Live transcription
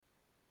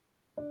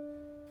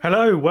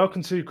Hello,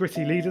 welcome to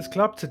Gritty Leaders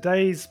Club.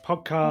 Today's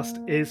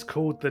podcast is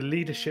called The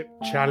Leadership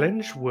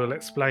Challenge. We'll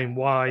explain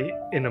why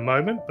in a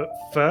moment, but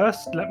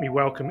first, let me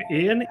welcome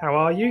Ian. How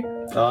are you?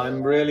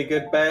 I'm really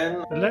good,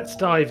 Ben. Let's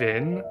dive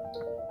in.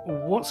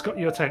 What's got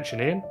your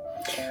attention, Ian?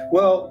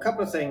 Well, a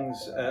couple of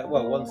things.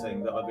 One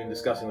thing that I've been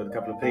discussing with a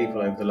couple of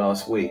people over the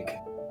last week,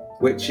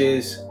 which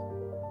is,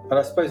 and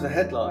I suppose the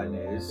headline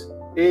is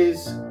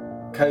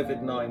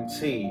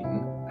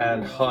COVID-19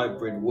 and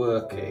hybrid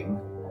working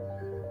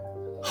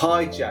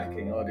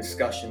hijacking our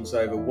discussions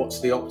over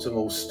what's the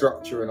optimal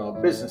structure in our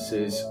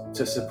businesses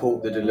to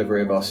support the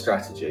delivery of our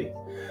strategy?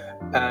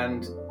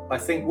 And I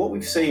think what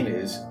we've seen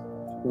is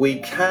we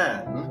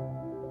can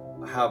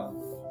have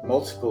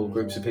multiple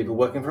groups of people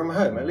working from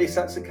home. At least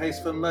that's the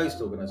case for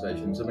most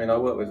organisations. I mean, I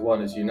work with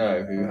one, as you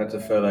know, who had to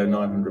furlough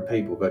 900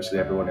 people, virtually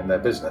everyone in their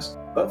business.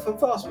 But for the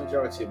vast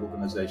majority of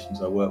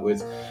organisations I work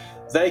with,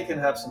 they can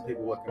have some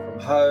people working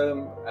from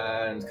home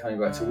and coming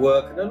back to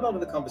work. And a lot of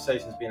the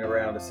conversation's been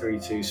around a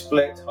 3-2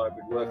 split,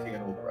 hybrid working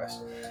and all the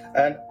rest.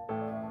 And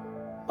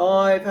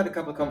I've had a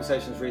couple of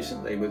conversations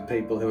recently with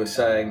people who are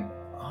saying,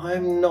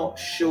 I'm not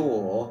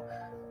sure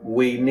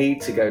we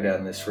need to go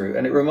down this route.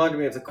 And it reminded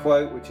me of the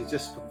quote, which is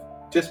just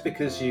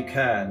because you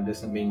can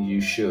doesn't mean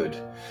you should.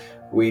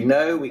 We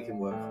know we can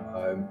work from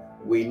home.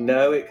 We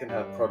know it can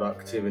have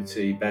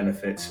productivity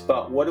benefits,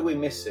 but what are we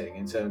missing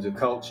in terms of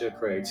culture,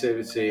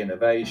 creativity,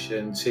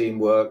 innovation,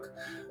 teamwork,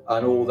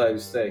 and all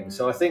those things?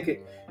 So I think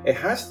it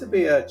has to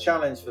be a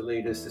challenge for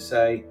leaders to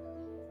say,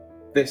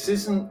 this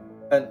isn't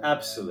an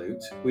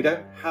absolute. We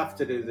don't have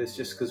to do this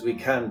just because we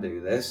can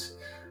do this.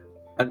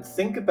 And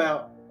think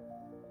about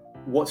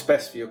what's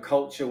best for your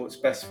culture, what's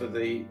best for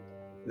the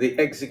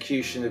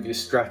execution of your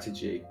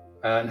strategy,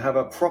 and have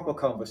a proper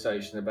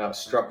conversation about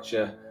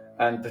structure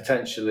and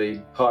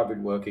potentially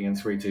hybrid working and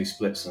 3-2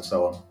 splits and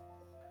so on.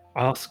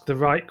 Ask the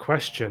right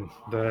question.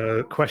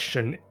 The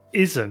question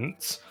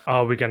isn't,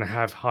 are we going to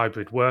have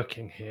hybrid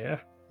working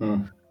here?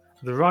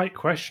 The right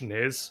question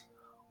is,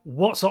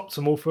 what's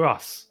optimal for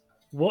us?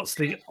 What's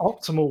the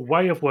optimal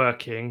way of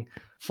working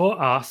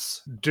for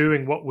us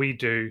doing what we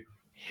do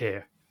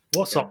here?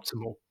 What's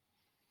optimal?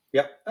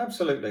 Yeah,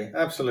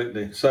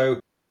 absolutely. So,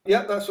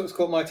 yeah, that's what's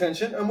caught my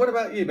attention. And what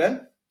about you,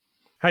 Ben?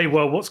 Hey,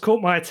 well, what's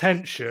caught my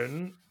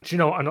attention? Do you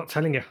know what? I'm not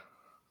telling you.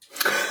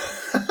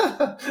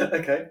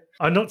 Okay.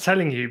 I'm not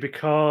telling you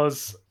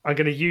because I'm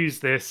going to use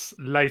this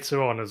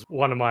later on as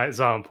one of my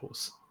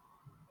examples.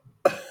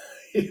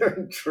 You're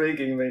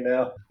intriguing me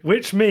now.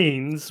 Which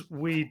means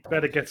we'd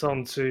better get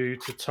on to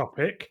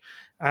topic.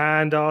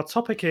 And our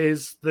topic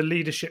is the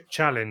Leadership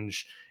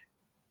Challenge,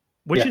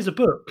 which is a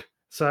book.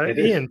 So,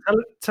 Ian,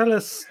 tell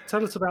us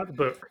about the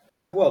book.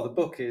 Well, the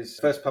book is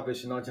first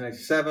published in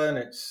 1987.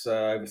 It's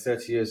over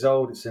 30 years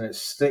old. It's in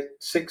its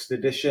sixth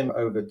edition.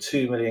 Over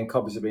 2 million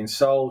copies have been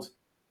sold.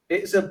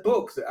 It's a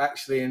book that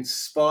actually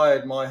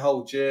inspired my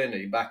whole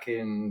journey back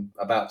in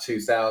about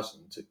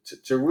 2000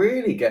 to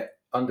really get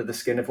under the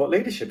skin of what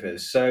leadership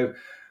is. So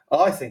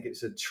I think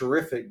it's a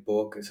terrific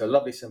book. It's a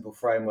lovely, simple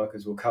framework,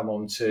 as we'll come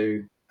on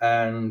to.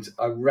 And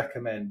I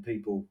recommend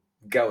people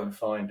go and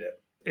find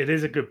it. It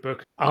is a good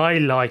book. I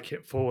like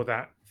it for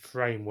that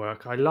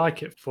framework. I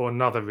like it for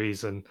another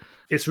reason.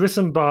 It's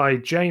written by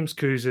James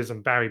Kouzes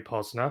and Barry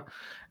Posner,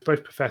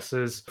 both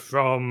professors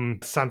from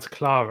Santa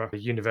Clara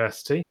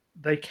University.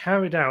 They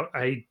carried out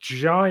a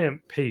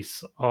giant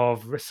piece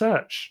of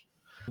research.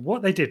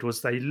 What they did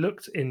was they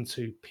looked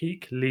into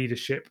peak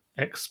leadership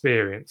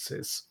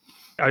experiences.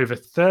 Over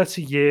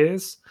 30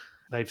 years,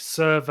 they've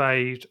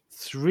surveyed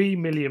 3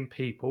 million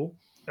people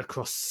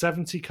across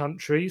 70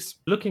 countries,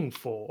 looking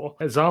for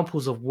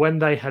examples of when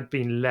they had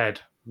been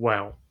led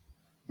well.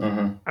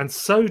 Mm-hmm. And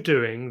so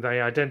doing, they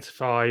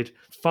identified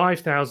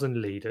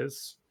 5,000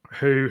 leaders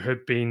who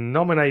had been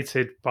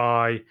nominated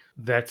by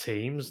their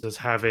teams as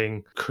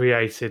having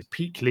created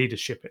peak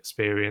leadership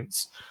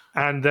experience.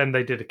 And then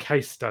they did a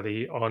case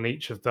study on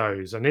each of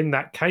those. And in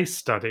that case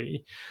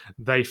study,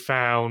 they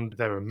found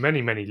there were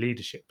many, many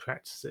leadership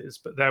practices,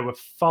 but there were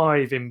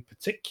 5 in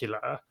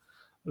particular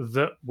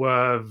that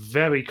were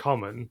very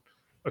common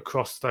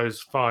across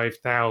those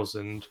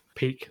 5,000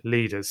 peak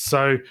leaders.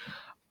 So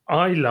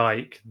I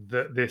like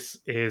that this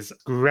is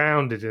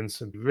grounded in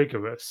some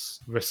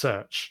rigorous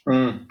research.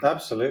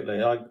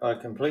 Absolutely. I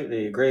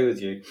completely agree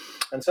with you.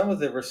 And some of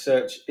the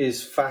research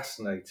is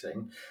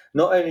fascinating.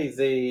 Not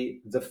only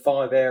the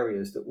 5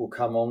 areas that we'll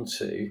come on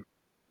to,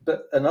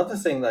 but another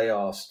thing they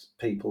asked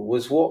people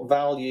was, what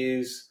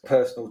values,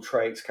 personal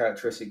traits,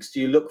 characteristics do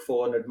you look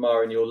for and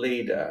admire in your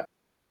leader?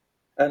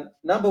 And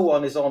number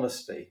 1 is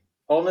honesty.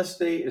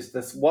 Honesty is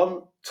the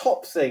one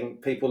top thing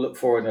people look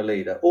for in a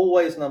leader,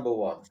 always number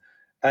 1.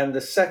 And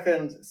the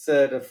second,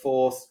 third, and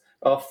fourth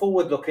are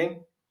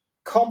forward-looking,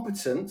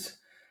 competent,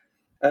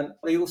 and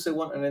they also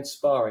want an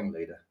inspiring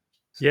leader.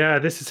 Yeah,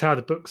 this is how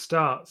the book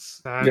starts.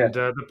 And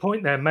the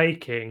point they're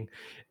making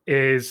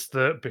is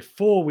that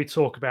before we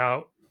talk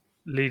about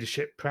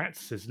leadership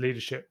practices,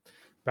 leadership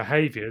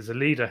behaviors, a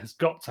leader has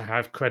got to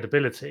have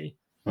credibility.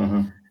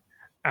 Mm-hmm.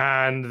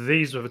 And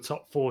these were the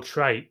top 4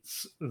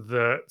 traits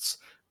that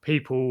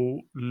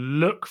people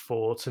look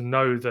for to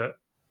know that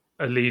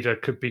a leader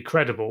could be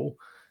credible,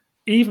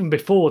 even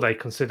before they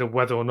consider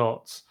whether or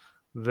not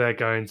they're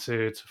going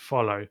to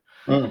follow.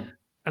 Mm.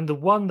 And the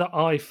one that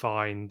I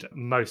find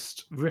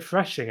most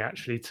refreshing,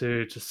 actually,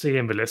 to see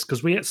in the list,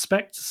 because we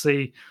expect to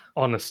see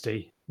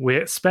honesty, we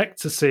expect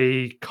to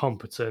see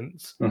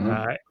competence.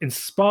 Mm-hmm.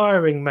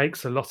 Inspiring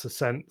makes a lot of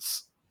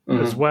sense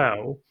as Mm-hmm.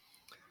 well.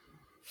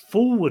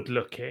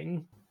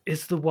 Forward-looking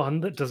is the one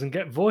that doesn't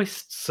get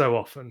voiced so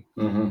often.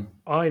 Mm-hmm.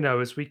 I know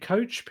as we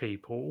coach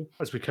people,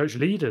 as we coach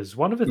leaders,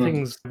 one of the Mm.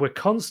 things we're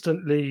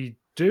constantly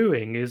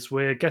doing is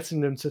we're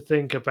getting them to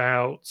think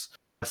about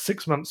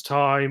 6 months'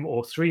 time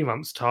or 3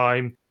 months'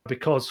 time,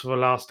 because for the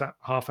last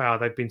half hour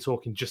they've been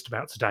talking just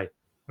about today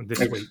and this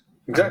week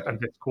Exactly. and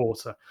this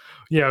quarter,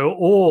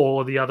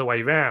 or the other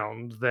way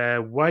round,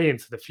 they're way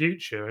into the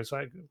future. It's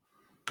like,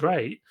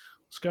 great,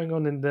 what's going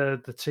on in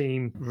the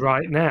team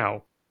right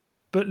now?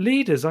 But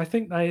leaders, I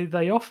think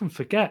they often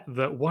forget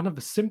that one of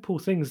the simple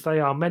things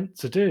they are meant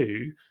to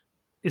do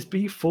is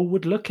be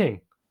forward looking.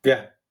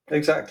 Yeah,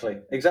 exactly.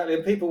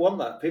 And people want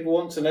that. People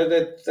want to know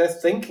that they're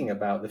thinking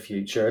about the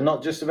future and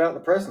not just about the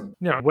present.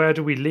 Where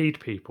do we lead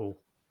people?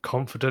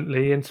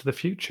 Confidently into the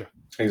future.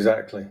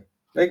 Exactly.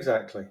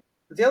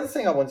 The other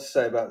thing I wanted to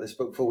say about this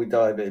book before we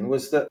dive in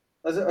was that,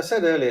 as I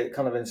said earlier, it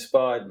kind of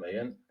inspired me.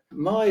 And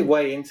my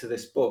way into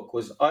this book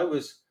was I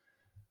was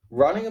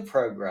running a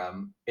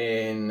program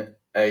in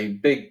a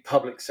big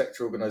public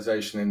sector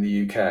organization in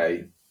the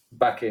UK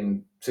back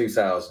in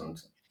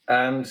 2000.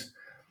 And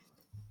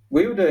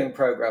we were doing a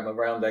program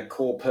around their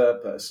core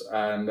purpose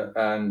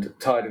and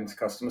tied into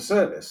customer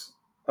service.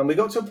 And we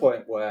got to a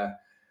point where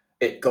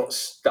it got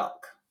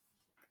stuck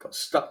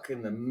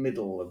in the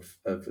middle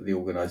of the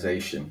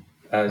organization.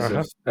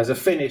 As a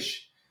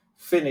Finnish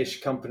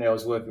company I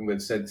was working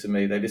with said to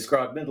me, they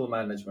described middle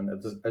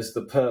management as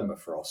the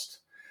permafrost.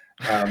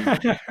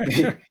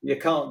 You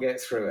can't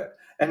get through it.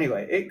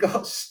 Anyway, it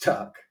got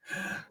stuck.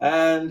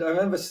 And I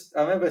remember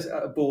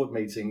at a board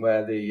meeting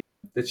where the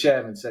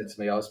chairman said to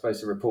me, I was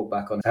supposed to report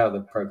back on how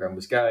the program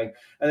was going.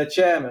 And the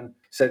chairman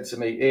said to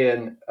me,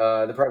 Ian,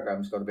 the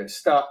program's got a bit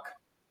stuck.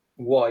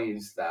 Why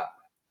is that?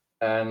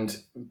 And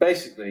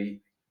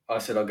basically, I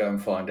said, I'll go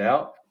and find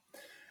out.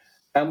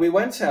 And we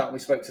went out and we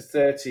spoke to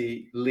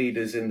 30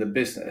 leaders in the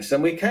business.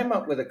 And we came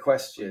up with a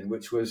question,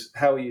 which was,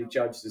 how are you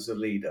judged as a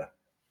leader?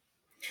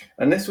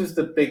 And this was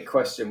the big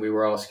question we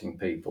were asking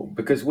people,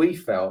 because we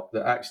felt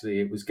that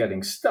actually it was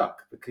getting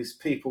stuck because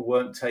people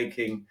weren't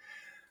taking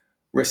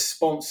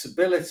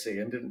responsibility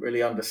and didn't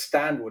really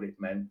understand what it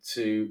meant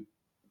to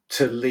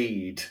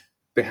lead,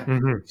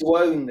 to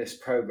own this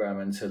program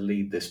and to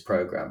lead this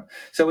program.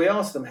 So we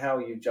asked them, how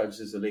are you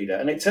judged as a leader?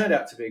 And it turned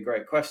out to be a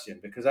great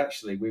question, because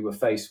actually we were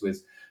faced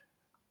with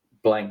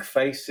blank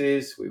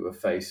faces, we were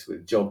faced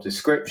with job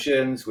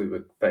descriptions, we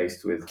were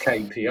faced with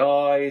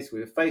KPIs,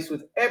 we were faced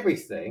with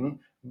everything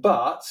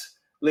but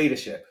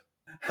leadership.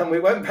 And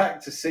we went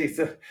back to see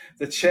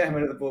the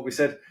chairman of the board. We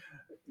said,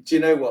 do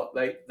you know what?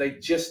 They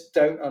just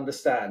don't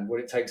understand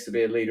what it takes to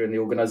be a leader in the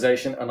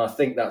organization. And I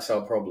think that's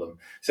our problem.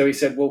 So he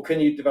said, well,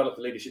 can you develop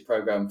a leadership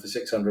program for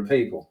 600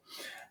 people?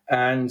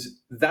 And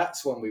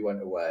that's when we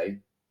went away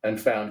and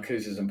found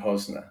Kouzes and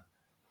Posner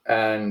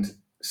and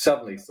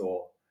suddenly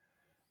thought,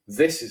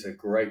 this is a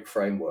great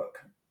framework.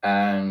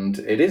 And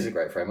it is a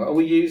great framework. And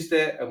we used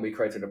it and we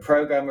created a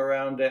program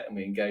around it and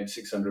we engaged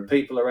 600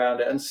 people around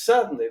it. And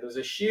suddenly there was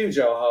a huge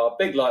aha,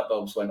 big light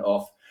bulbs went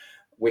off.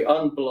 We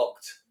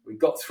unblocked, we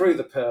got through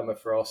the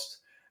permafrost,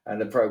 and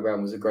the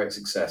program was a great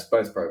success.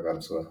 Both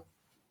programs were.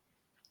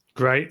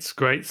 Great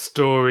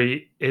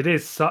story. It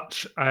is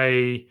such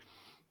a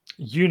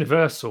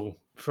universal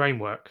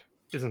framework,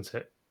 isn't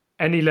it?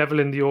 Any level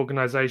in the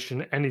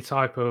organization, any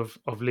type of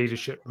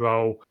leadership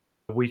role,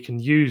 we can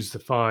use the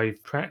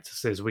 5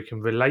 practices, we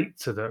can relate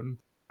to them,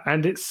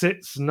 and it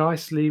sits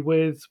nicely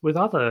with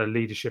other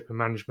leadership and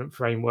management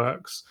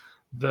frameworks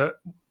that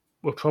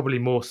were probably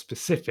more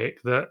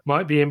specific that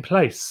might be in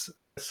place.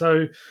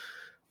 So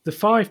the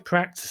 5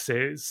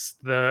 practices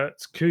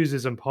that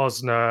Kouzes and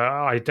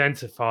Posner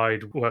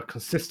identified were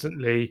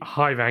consistently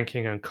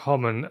high-ranking and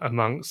common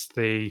amongst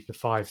the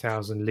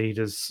 5,000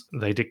 leaders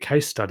they did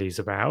case studies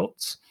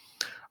about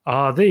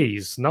are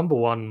these. Number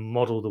 1,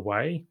 model the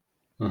way.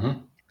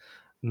 Mm-hmm.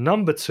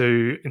 Number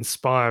 2,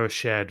 inspire a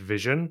shared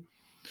vision.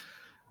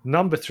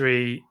 Number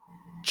 3,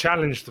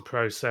 challenge the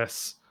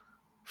process.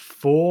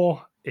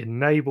 4,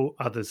 enable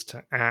others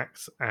to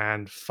act.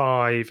 And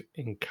 5,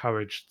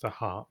 encourage the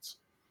heart.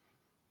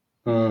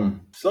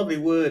 It's lovely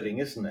wording,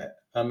 isn't it?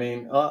 I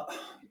mean,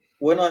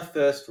 when I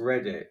first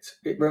read it,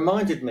 it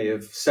reminded me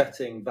of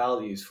setting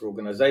values for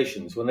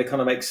organizations when they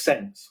kind of make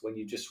sense when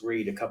you just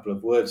read a couple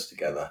of words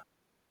together.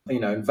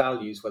 And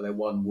values where they're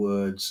one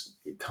words,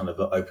 kind of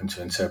open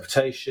to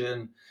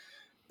interpretation.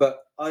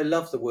 But I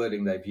love the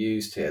wording they've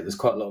used here. There's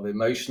quite a lot of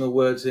emotional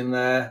words in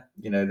there.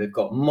 They've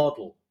got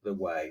model the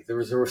way. There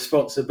is a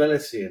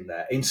responsibility in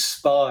there.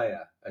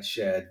 Inspire a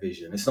shared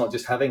vision. It's not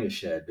just having a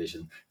shared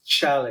vision.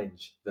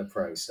 Challenge the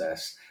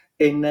process.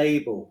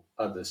 enable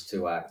others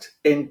to act,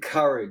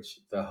 encourage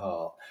the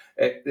heart.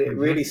 It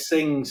really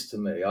sings to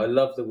me. I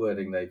love the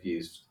wording they've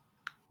used.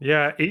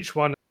 Yeah, each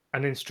one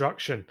an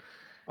instruction.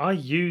 I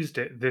used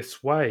it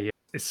this way.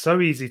 It's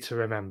so easy to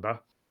remember.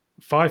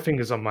 5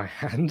 fingers on my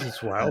hand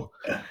as well.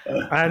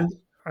 And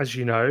as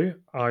you know,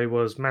 I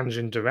was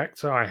managing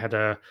director. I had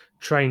a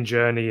train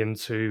journey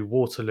into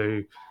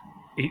Waterloo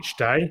each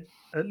day,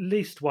 at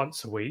least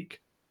once a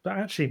week, but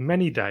actually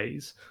many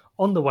days.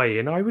 On the way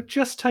in, I would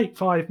just take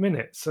 5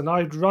 minutes and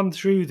I'd run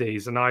through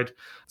these and I'd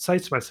say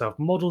to myself,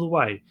 model the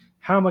way.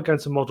 How am I going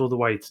to model the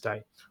way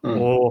today?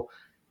 Or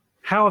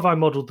how have I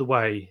modeled the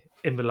way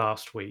in the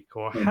last week?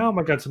 Or how am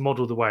I going to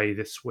model the way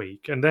this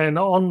week? And then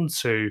on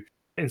to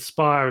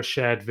inspire a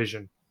shared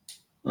vision.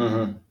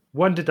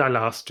 When did I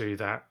last do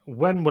that?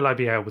 When will I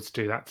be able to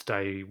do that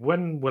today?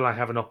 When will I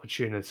have an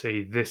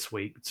opportunity this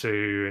week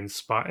to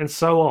inspire? And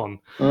so on.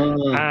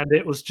 And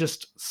it was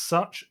just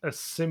such a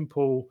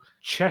simple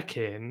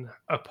check-in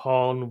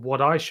upon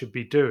what I should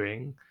be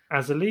doing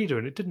as a leader.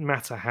 And it didn't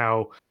matter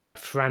how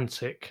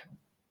frantic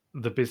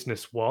the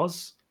business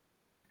was,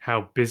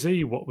 how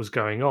busy, what was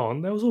going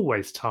on. There was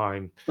always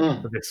time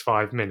for this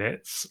 5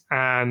 minutes.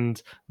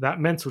 And that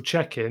mental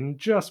check-in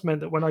just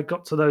meant that when I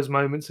got to those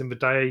moments in the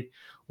day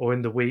or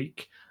in the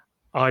week,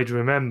 I'd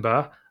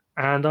remember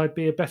and I'd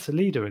be a better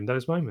leader in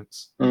those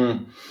moments.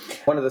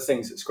 One of the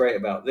things that's great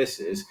about this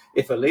is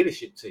if a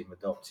leadership team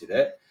adopted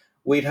it,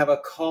 we'd have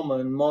a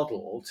common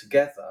model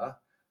together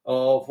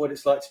of what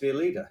it's like to be a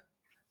leader,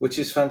 which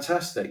is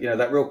fantastic. You know,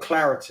 that real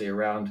clarity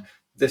around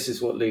this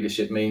is what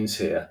leadership means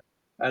here.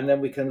 And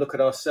then we can look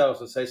at ourselves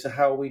and say, so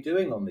how are we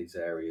doing on these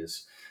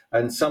areas?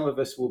 And some of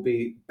us will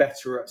be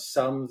better at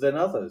some than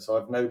others,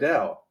 I've no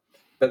doubt.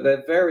 But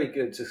they're very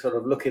good to sort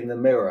of look in the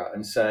mirror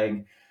and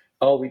saying,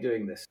 are we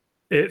doing this?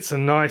 It's a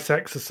nice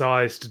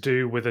exercise to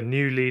do with a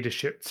new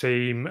leadership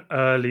team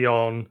early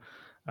on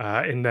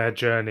in their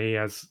journey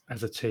as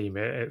a team.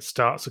 It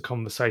starts a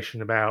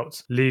conversation about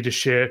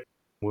leadership.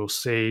 We'll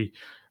see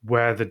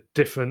where the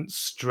different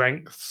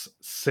strengths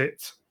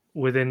sit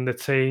within the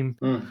team.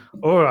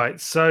 All right,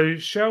 so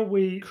shall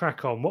we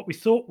crack on? What we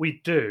thought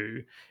we'd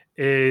do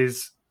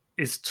is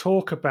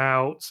talk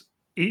about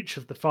each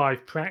of the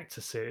 5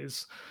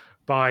 practices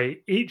by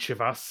each of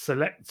us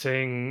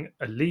selecting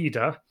a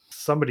leader,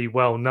 somebody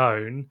well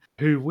known,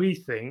 who we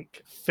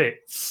think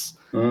fits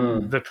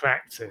the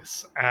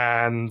practice.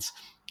 And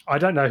I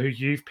don't know who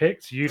you've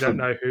picked. You don't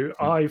know who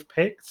I've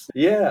picked.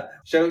 Yeah.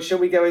 Shall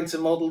we go into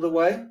model the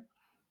way?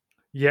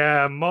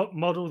 Yeah,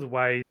 model the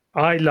way.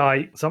 I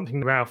like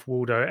something Ralph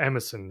Waldo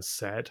Emerson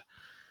said.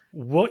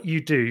 What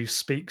you do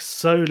speaks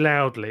so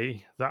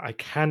loudly that I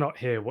cannot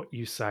hear what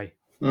you say.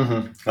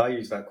 I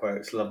use that quote.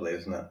 It's lovely,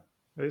 isn't it?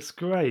 It's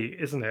great,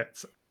 isn't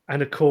it?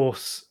 And of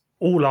course,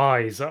 all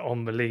eyes are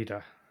on the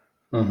leader.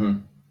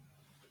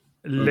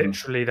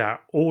 Literally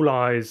that. All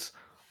eyes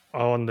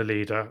are on the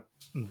leader.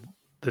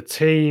 The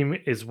team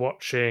is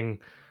watching,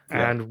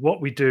 and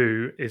what we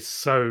do is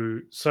so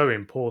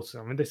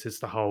important. I mean, this is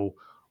the whole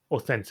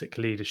authentic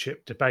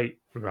leadership debate,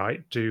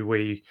 right? Do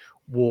we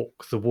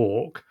walk the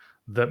walk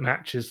that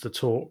matches the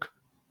talk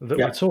that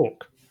we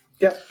talk?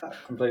 Yeah,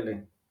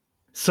 completely.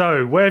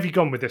 So where have you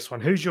gone with this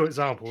one? Who's your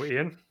example,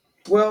 Ian?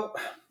 Well,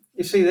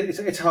 you see,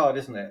 it's hard,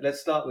 isn't it? Let's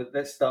start with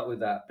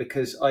that,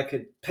 because I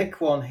could pick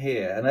one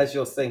here, and as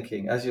you're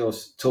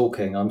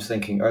talking, I'm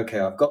thinking, okay,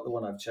 I've got the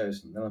one I've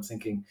chosen, and I'm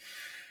thinking,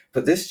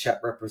 but this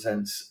chap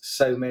represents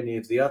so many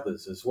of the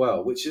others as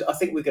well, which I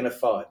think we're going to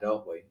find,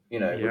 aren't we? You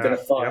know, we're going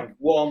to find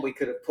one we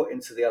could have put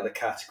into the other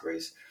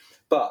categories,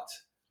 but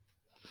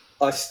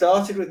I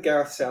started with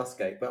Gareth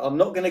Southgate, but I'm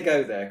not going to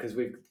go there because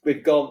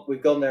we've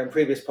gone there in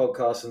previous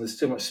podcasts, and there's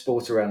too much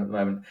sport around at the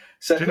moment.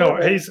 So do you know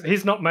what?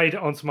 He's not made it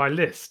onto my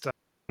list.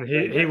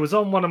 He was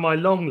on one of my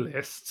long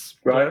lists,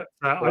 right?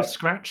 But I've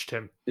scratched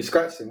him. You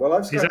scratched him. Well,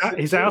 I've scratched him.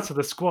 He's out of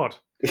the squad.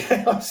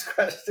 Yeah, I've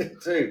scratched him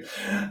too.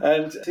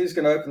 And who's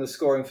going to open the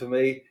scoring for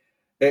me?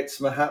 It's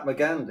Mahatma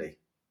Gandhi.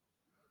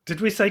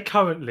 Did we say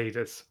current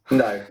leaders?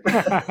 No.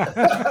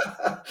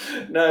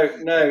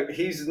 No,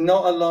 he's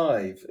not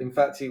alive. In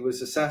fact, he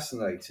was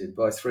assassinated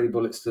by 3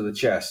 bullets to the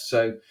chest.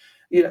 So,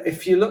 you know,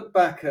 if you look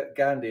back at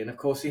Gandhi, and of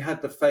course he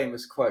had the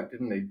famous quote,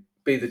 didn't he?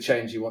 Be the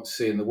change you want to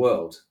see in the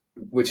world,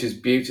 which is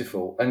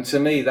beautiful. And to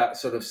me, that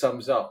sort of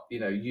sums up, you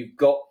know, you've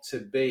got to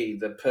be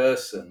the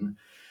person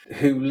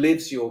who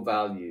lives your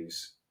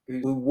values,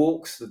 who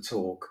walks the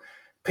talk.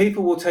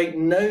 People will take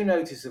no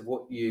notice of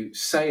what you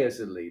say as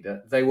a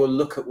leader. They will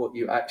look at what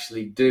you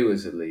actually do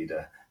as a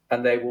leader,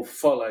 and they will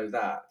follow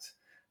that.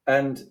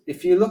 And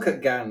if you look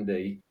at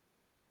Gandhi,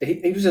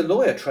 he was a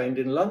lawyer trained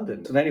in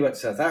London, and then he went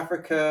to South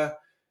Africa.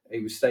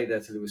 He stayed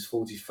there till he was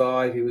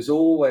 45. He was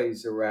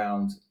always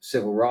around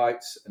civil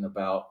rights and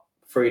about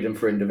freedom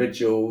for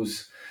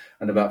individuals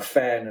and about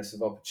fairness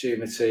of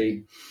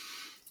opportunity.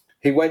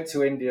 He went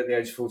to India at the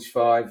age of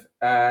 45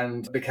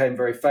 and became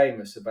very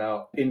famous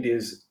about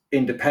India's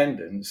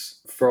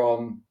independence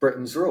from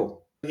Britain's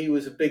rule. He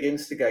was a big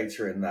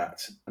instigator in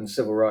that and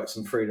civil rights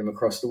and freedom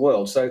across the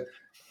world. So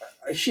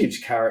a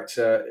huge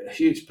character, a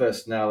huge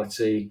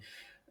personality,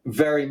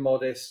 very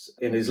modest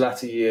in his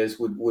latter years,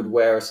 would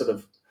wear a sort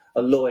of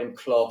a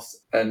loincloth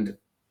and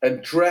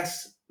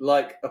dress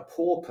like a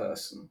poor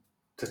person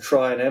to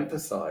try and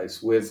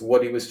empathize with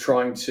what he was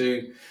trying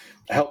to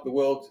help the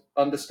world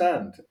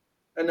understand.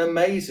 An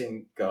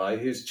amazing guy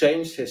who's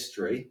changed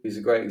history. He's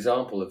a great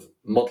example of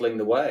modeling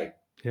the way.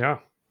 Yeah,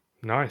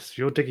 nice.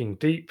 You're digging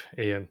deep,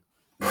 Ian.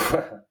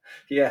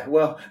 Yeah,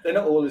 well, they're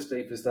not all as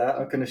deep as that,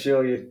 I can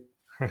assure you.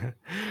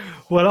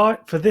 Well,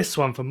 for this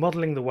one, for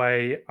modeling the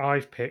way,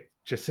 I've picked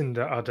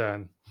Jacinda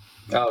Ardern.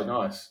 Oh,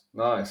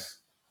 nice.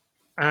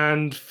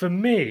 And for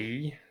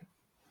me,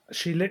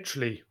 she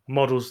literally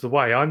models the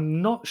way.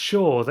 I'm not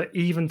sure that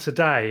even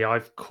today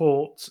I've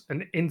caught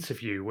an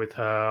interview with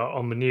her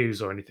on the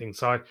news or anything.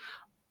 So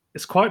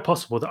it's quite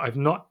possible that I've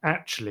not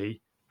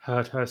actually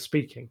heard her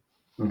speaking.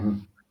 Mm-hmm.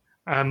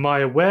 And my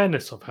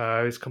awareness of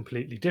her is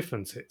completely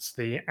different. It's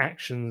the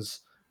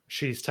actions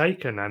she's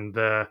taken. And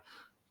the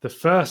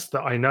first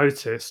that I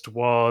noticed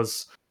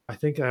was, I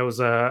think there was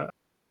a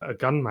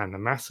gunman, a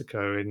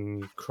massacre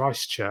in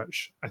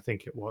Christchurch, I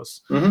think it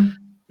was. Mm-hmm.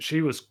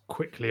 She was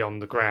quickly on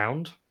the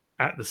ground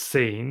at the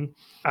scene.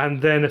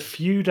 And then a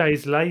few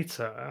days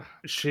later,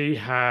 she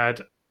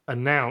had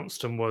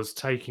announced and was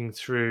taking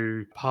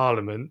through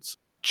Parliament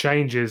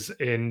changes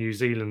in New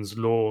Zealand's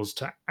laws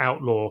to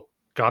outlaw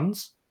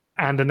guns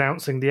and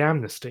announcing the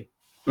amnesty.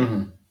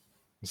 Mm-hmm.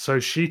 So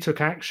she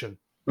took action.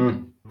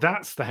 Mm.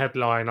 That's the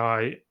headline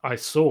I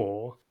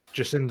saw.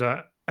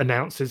 Jacinda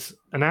announces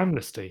an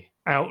amnesty,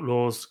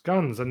 outlaws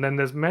guns. And then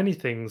there's many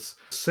things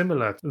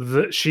similar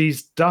that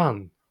she's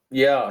done.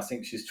 Yeah, I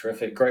think she's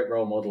terrific. Great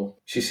role model.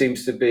 She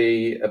seems to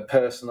be a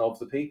person of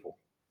the people.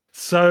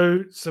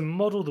 So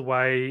model the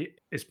way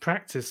is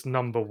practice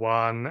number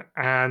one.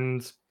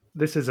 And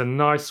this is a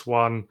nice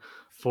one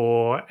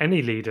for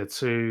any leader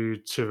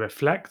to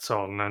reflect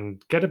on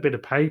and get a bit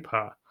of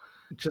paper.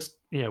 Just,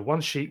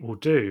 one sheet will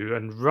do,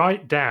 and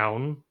write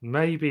down,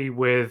 maybe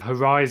with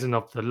horizon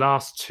of the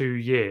last 2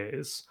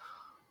 years,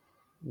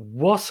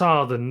 what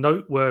are the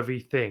noteworthy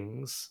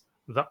things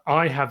that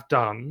I have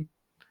done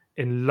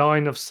in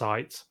line of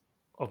sight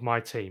of my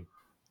team,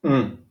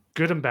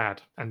 good and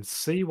bad, and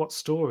see what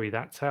story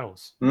that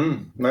tells.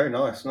 Very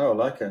nice. No, I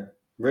like it.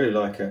 Really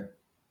like it.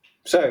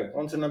 So,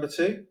 on to number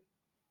 2.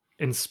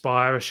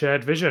 Inspire a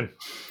shared vision.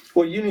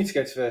 Well, you need to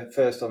go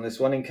first on this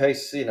one in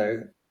case,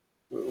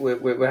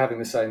 we're having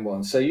the same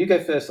one. So you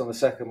go first on the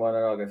second one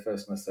and I'll go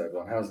first on the third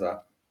one. How's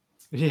that?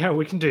 Yeah,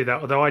 we can do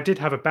that. Although I did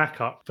have a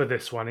backup for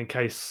this one in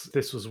case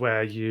this was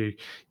where you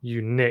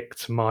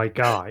nicked my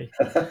guy.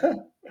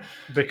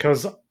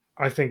 Because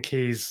I think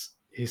he's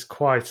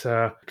quite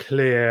a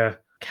clear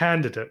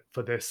candidate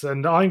for this.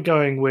 And I'm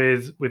going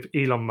with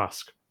Elon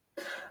Musk.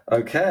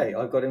 Okay,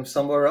 I've got him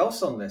somewhere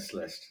else on this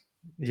list.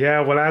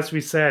 Yeah, well, as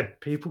we said,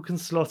 people can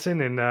slot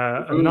in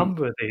a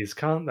number of these,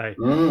 can't they?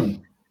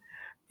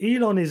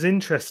 Elon is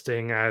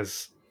interesting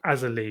as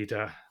a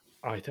leader.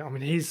 I think. I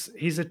mean,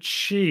 he's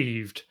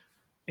achieved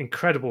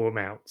incredible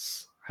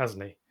amounts,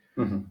 hasn't he?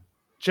 Mm-hmm.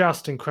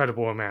 Just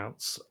incredible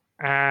amounts.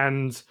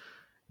 And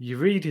you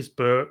read his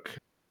book,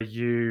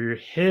 you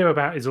hear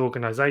about his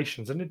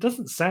organizations, and it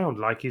doesn't sound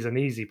like he's an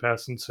easy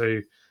person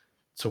to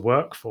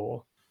work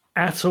for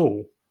at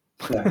all.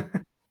 Yeah.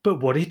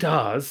 But what he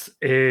does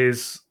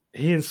is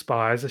he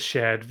inspires a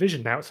shared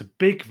vision. Now, it's a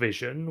big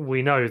vision.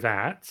 We know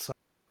that.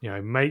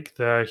 Make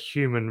the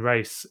human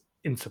race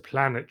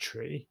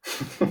interplanetary.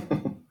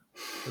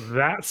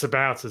 That's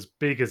about as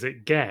big as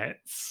it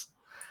gets.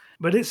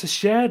 But it's a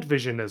shared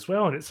vision as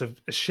well. And it's a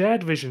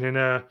shared vision in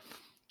a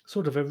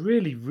sort of a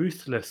really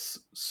ruthless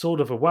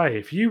sort of a way.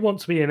 If you want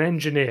to be an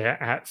engineer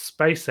at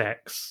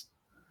SpaceX,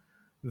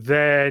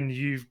 then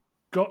you've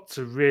got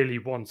to really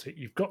want it.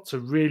 You've got to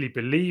really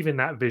believe in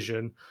that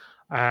vision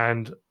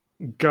and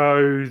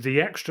go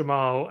the extra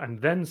mile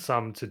and then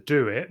some to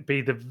do it.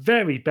 Be the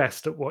very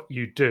best at what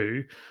you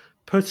do.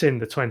 Put in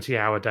the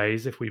 20-hour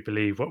days if we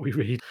believe what we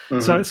read.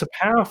 Mm-hmm. So it's a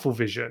powerful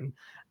vision.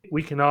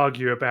 We can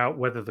argue about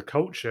whether the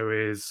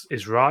culture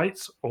is right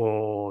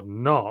or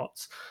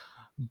not.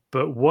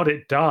 But what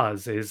it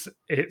does is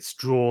it's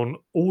drawn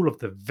all of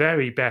the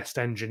very best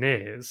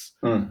engineers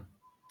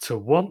to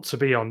want to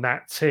be on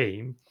that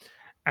team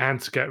and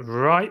to get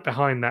right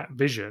behind that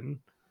vision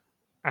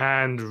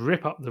and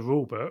rip up the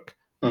rule book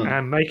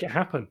and make it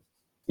happen.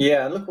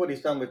 Yeah, and look what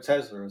he's done with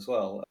Tesla as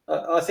well.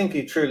 I think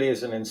he truly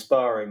is an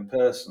inspiring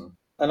person.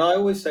 And I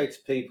always say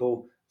to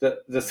people that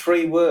the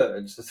three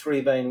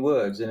main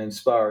words in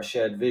inspire a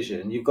shared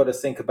vision, you've got to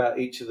think about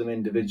each of them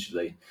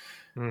individually.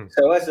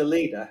 So as a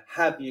leader,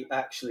 have you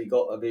actually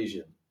got a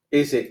vision?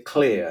 Is it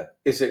clear?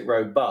 Is it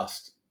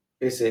robust?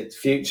 Is it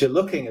future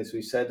looking, as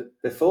we said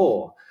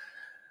before?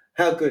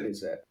 How good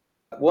is it?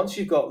 Once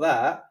you've got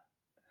that,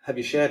 have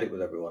you shared it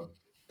with everyone?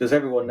 Does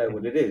everyone know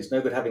what it is? No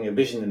good having a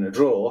vision in a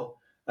drawer.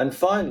 And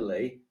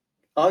finally,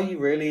 are you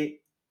really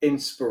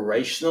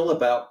inspirational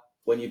about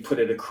when you put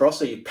it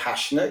across? Are you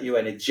passionate? Are you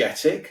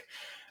energetic?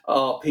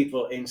 Are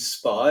people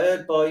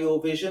inspired by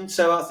your vision?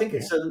 So I think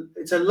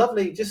it's a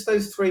lovely, just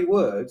those three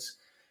words.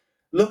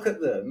 Look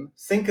at them,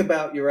 think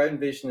about your own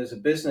vision as a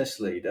business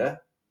leader.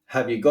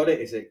 Have you got it?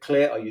 Is it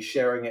clear? Are you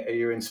sharing it? Are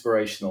you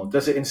inspirational?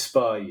 Does it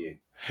inspire you?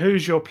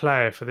 Who's your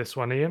player for this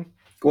one, Ian?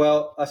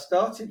 Well, I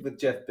started with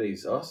Jeff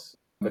Bezos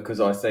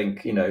because I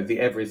think, the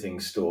everything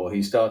store.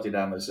 He started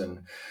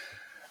Amazon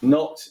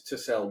not to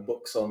sell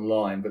books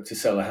online, but to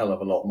sell a hell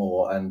of a lot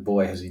more. And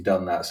boy, has he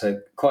done that.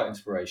 So quite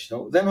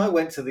inspirational. Then I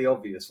went to the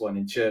obvious one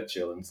in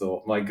Churchill and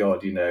thought, my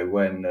God,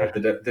 when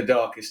the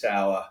darkest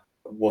hour,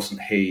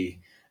 wasn't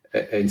he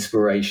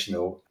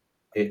inspirational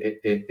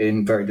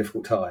in very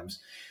difficult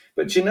times?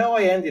 But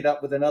I ended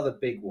up with another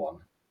big one,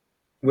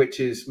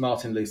 which is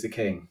Martin Luther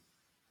King.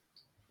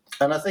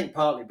 And I think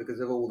partly because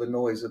of all the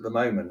noise at the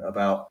moment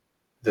about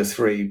the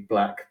 3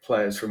 black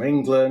players from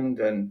England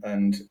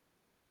and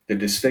the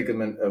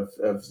disfigurement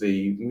of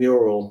the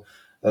mural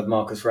of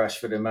Marcus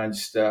Rashford in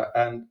Manchester.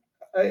 And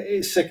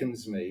it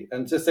sickens me.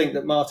 And to think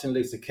that Martin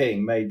Luther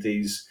King made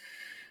these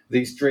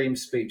dream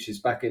speeches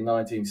back in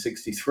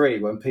 1963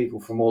 when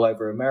people from all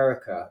over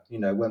America,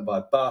 went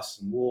by bus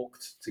and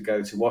walked to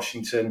go to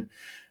Washington.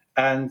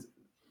 And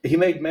he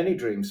made many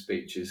dream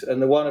speeches. And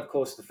the one, of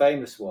course, the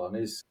famous one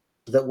is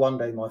that one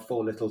day my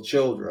 4 little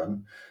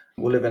children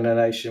will live in a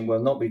nation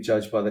will not be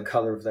judged by the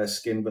color of their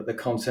skin, but the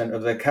content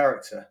of their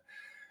character.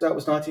 That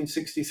was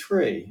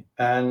 1963,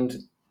 and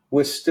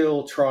we're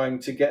still trying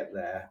to get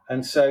there.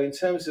 And so in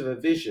terms of a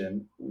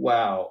vision,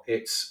 wow,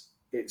 it's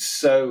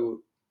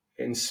so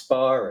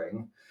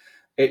inspiring.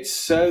 It's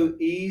so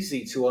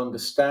easy to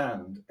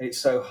understand. It's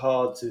so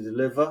hard to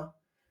deliver.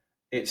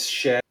 It's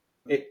shared.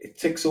 It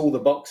ticks all the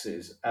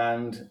boxes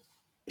and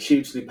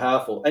hugely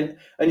powerful. And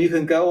you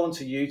can go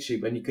onto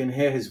YouTube and you can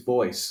hear his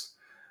voice,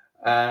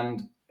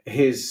 and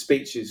his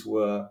speeches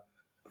were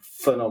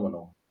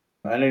phenomenal.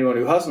 And anyone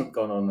who hasn't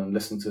gone on and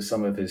listened to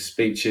some of his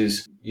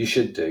speeches, you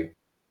should do.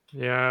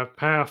 Yeah,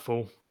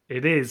 powerful.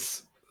 It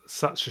is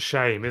such a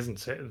shame,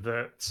 isn't it,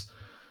 that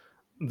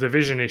the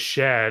vision is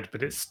shared,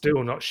 but it's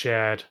still not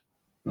shared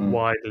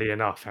widely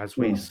enough, as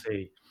we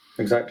see.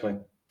 Exactly.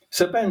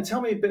 So, Ben,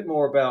 tell me a bit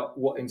more about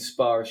what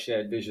Inspire a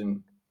Shared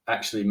Vision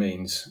actually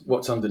means.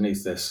 What's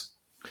underneath this?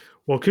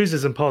 Well,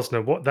 Kouzes and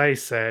Posner, what they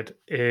said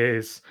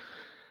is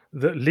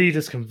that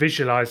leaders can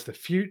visualize the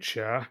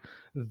future.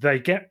 They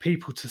get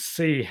people to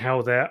see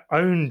how their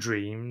own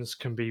dreams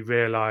can be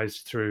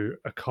realized through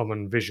a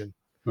common vision.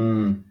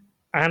 And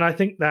I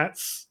think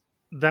that's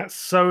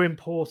so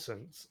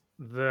important,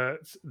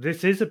 that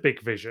this is a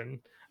big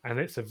vision, and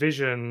it's a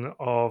vision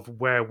of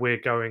where we're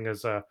going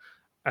as a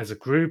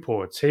group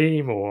or a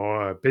team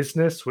or a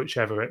business,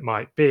 whichever it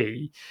might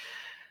be.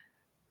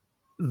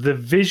 The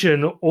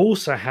vision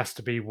also has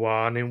to be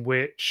one in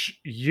which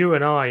you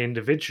and I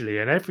individually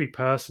and every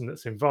person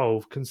that's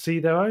involved can see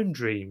their own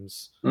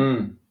dreams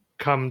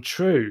come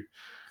true.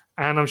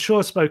 And I'm sure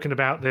I've spoken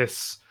about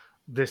this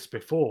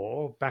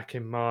before, back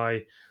in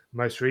my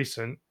most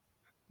recent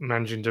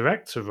managing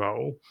director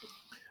role.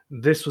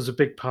 This was a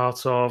big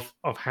part of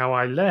how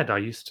I led. I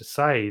used to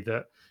say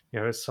that,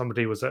 as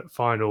somebody was at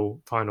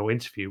final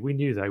interview, we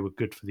knew they were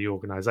good for the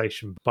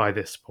organization by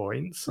this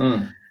point.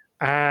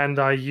 And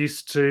I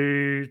used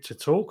to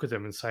talk with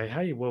them and say,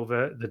 hey, well,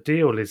 the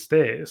deal is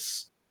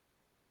this.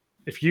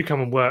 If you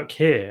come and work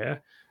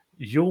here,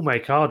 you'll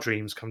make our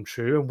dreams come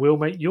true and we'll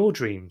make your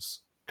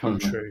dreams come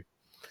true.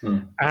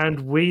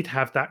 And we'd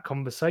have that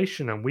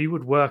conversation and we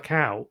would work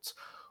out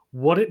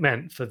what it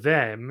meant for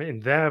them in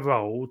their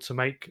role to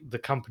make the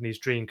company's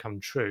dream come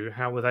true.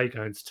 How were they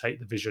going to take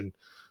the vision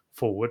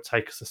forward,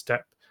 take us a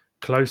step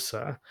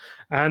closer?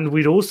 And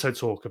we'd also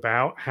talk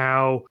about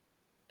how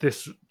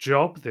this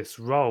job, this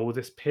role,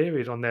 this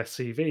period on their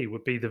CV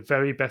would be the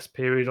very best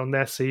period on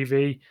their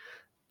CV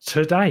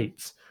to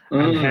date.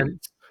 And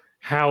hence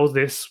how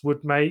this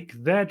would make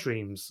their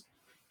dreams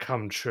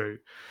come true.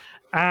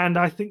 And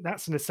I think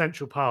that's an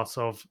essential part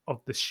of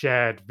the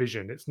shared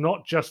vision. It's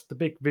not just the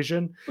big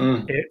vision.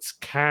 It's,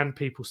 can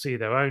people see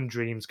their own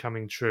dreams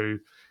coming true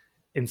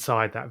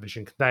inside that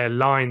vision? Can they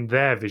align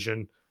their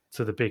vision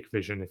to the big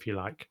vision, if you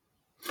like?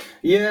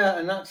 Yeah,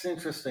 and that's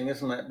interesting,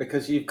 isn't it?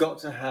 Because you've got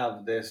to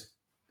have this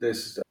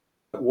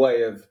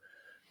way of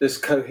this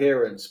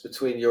coherence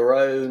between your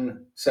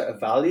own set of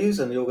values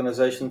and the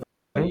organization.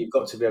 You've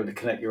got to be able to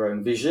connect your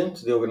own vision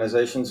to the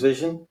organization's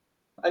vision,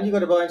 and you've got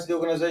to buy into the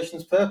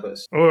organization's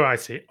purpose. All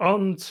righty,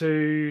 on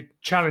to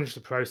challenge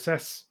the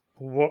process.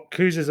 What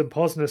Kouzes and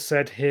Posner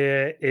said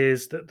here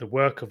is that the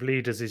work of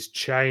leaders is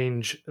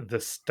change. The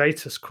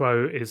status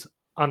quo is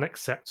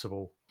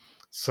unacceptable.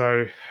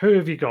 So who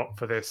have you got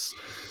for this?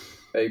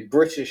 A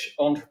British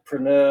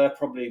entrepreneur,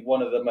 probably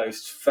one of the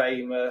most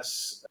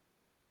famous,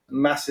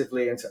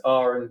 massively into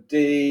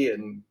R&D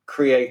and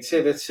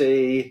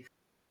creativity,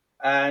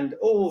 and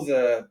all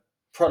the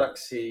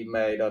products he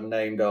made are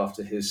named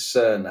after his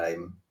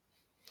surname.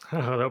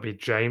 Oh, that'll be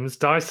James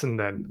Dyson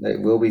then.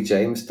 It will be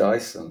James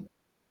Dyson.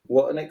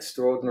 What an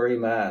extraordinary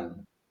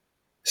man.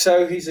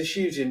 So he's a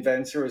huge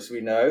inventor, as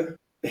we know.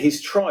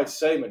 He's tried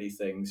so many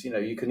things.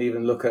 You can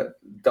even look at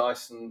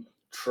Dyson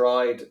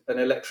tried an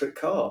electric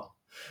car.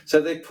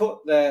 So they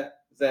put their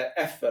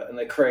effort and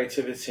their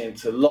creativity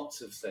into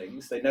lots of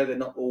things. They know they're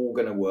not all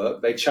going to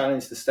work. They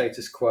challenge the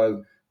status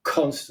quo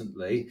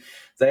constantly.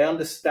 They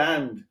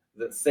understand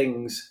that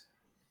things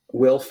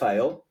will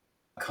fail.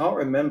 I can't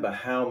remember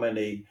how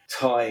many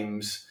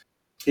times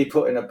he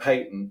put in a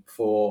patent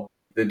for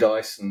the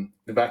Dyson,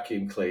 the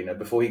vacuum cleaner,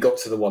 before he got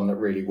to the one that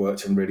really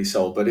worked and really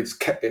sold. But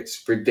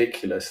it's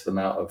ridiculous the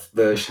amount of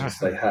versions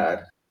they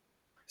had.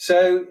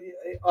 So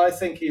I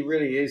think he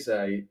really is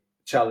a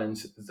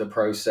challenge the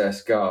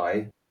process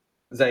guy.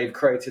 They've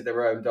created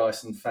their own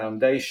Dyson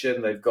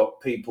Foundation.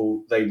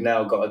 They've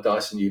now got a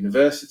Dyson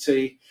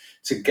University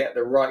to get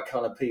the right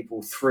kind of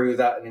people through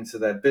that and into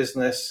their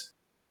business.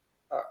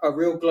 A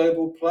real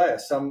global player,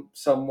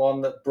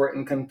 someone that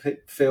Britain can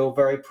feel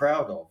very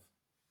proud of.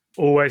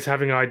 Always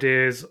having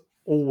ideas,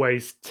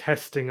 always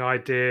testing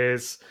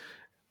ideas.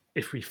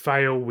 If we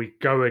fail, we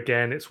go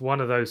again. It's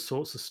one of those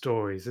sorts of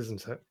stories,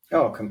 isn't it?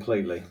 Oh,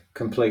 completely.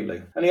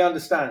 And he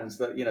understands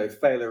that,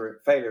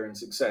 failure and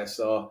success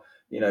are,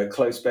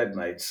 close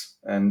bedmates,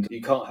 and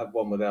you can't have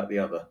one without the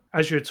other.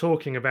 As you're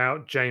talking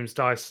about James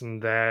Dyson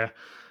there,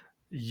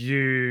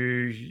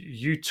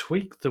 you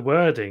tweaked the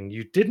wording.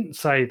 You didn't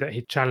say that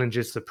he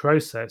challenges the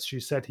process. You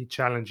said he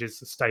challenges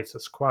the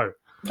status quo.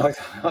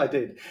 I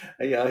did.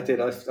 Yeah, I did.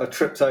 I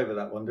tripped over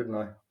that one, didn't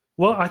I?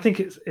 Well, I think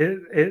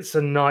it's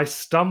a nice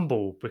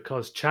stumble,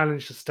 because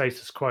challenge the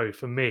status quo,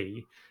 for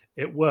me,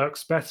 it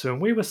works better.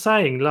 And we were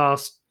saying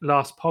last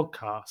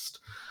podcast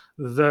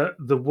that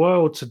the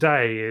world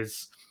today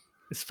is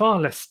far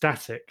less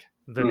static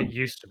than it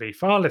used to be,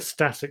 far less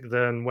static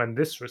than when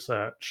this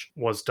research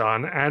was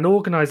done. And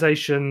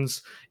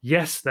organizations,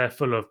 yes, they're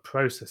full of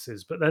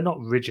processes, but they're not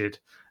rigid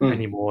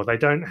anymore. They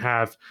don't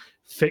have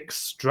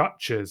fixed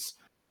structures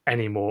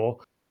anymore.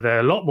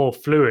 They're a lot more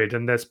fluid,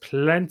 and there's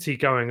plenty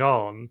going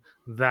on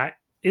that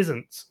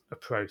isn't a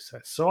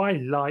process. So I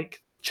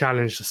like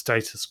challenge the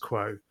status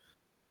quo.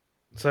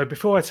 So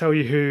before I tell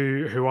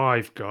you who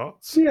I've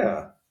got,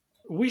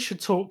 we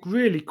should talk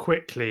really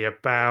quickly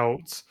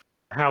about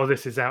how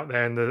this is out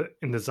there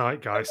in the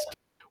zeitgeist.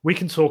 We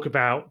can talk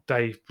about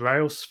Dave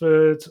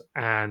Brailsford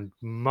and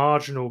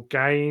marginal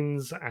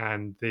gains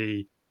and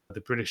the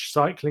British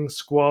cycling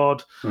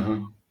squad.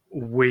 Mm-hmm.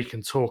 We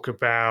can talk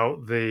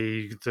about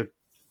the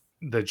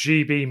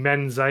GB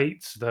men's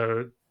 8,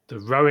 the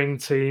rowing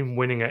team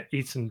winning at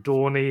Eton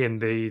Dorney in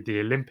the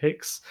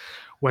Olympics,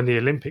 when the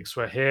Olympics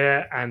were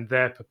here, and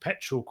their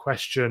perpetual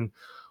question,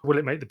 will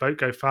it make the boat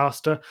go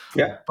faster?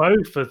 Yeah.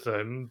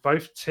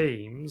 Both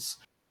teams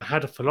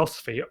had a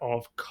philosophy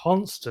of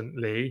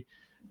constantly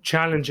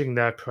challenging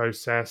their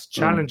process,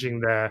 challenging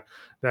their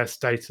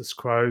status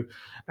quo,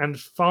 and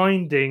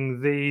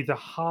finding the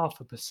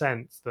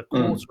 0.5%, the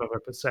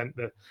 0.25%,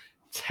 the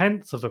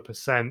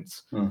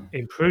 0.1%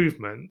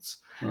 improvement,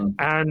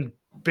 and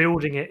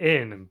building it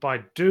in, and by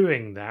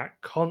doing that,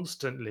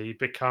 constantly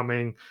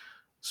becoming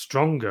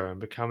stronger and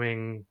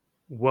becoming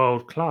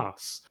world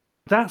class.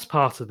 That's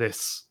part of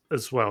this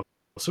as well.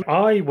 So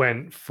I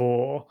went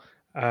for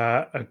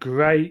a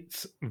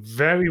great,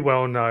 very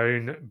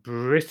well-known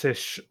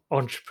British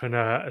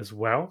entrepreneur as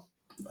well.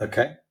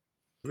 Okay.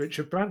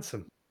 Richard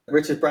Branson.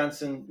 Richard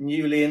Branson,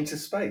 newly into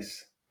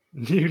space.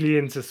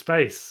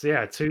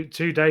 Yeah.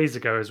 Two days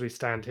ago, as we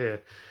stand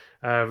here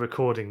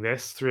recording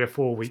this, 3 or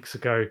 4 weeks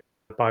ago,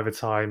 by the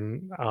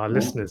time our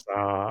listeners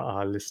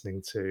are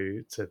listening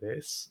to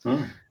this.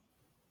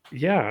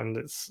 Yeah, and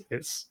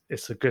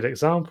it's a good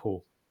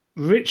example.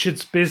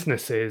 Richard's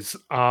businesses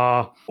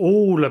are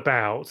all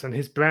about, and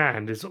his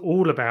brand is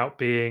all about,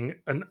 being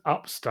an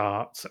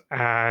upstart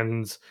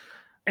and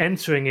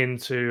entering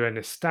into an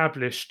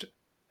established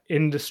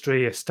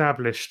industry,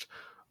 established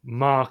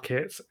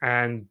market,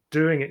 and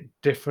doing it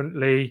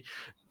differently,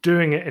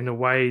 doing it in a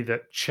way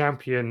that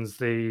champions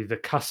the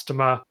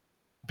customer,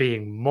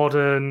 being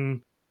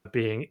modern,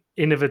 being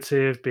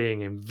innovative,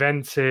 being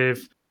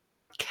inventive,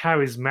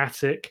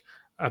 charismatic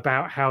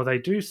about how they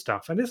do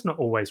stuff. And it's not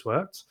always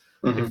worked.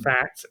 In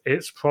fact,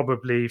 it's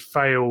probably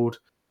failed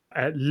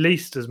at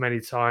least as many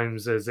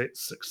times as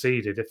it's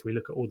succeeded, if we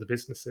look at all the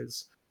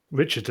businesses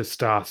Richard has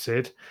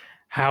started.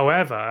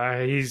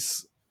 However,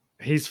 he's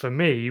for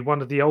me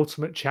one of the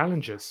ultimate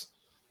challengers.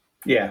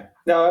 Yeah,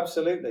 no,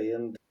 absolutely.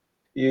 And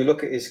you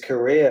look at his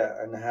career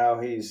and how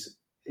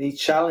he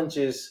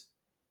challenges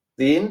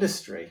the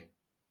industry.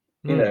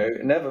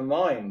 Never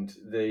mind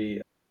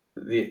the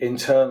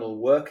internal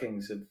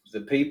workings of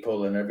the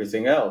people and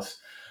everything else.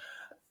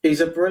 He's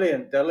a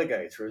brilliant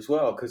delegator as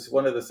well, because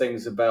one of the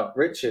things about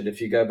Richard, if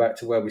you go back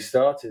to where we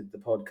started the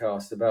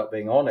podcast about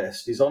being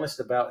honest, he's honest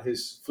about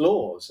his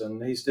flaws,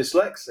 and he's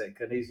dyslexic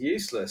and he's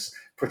useless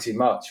pretty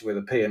much with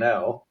a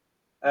P&L,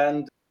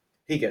 and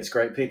he gets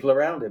great people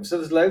around him. So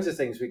there's loads of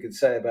things we could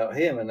say about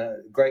him, and a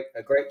great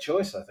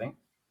choice, I think.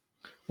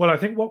 Well, I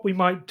think what we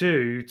might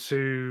do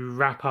to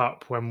wrap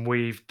up when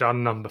we've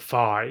done number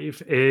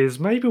 5 is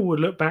maybe we'll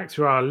look back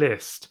through our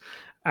list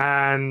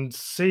and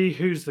see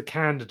who's the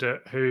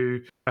candidate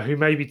who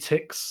maybe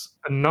ticks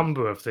a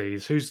number of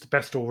these, who's the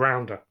best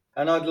all-rounder.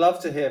 And I'd love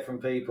to hear from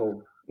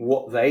people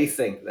what they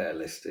think their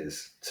list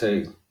is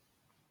too.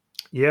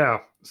 Yeah,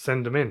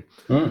 send them in.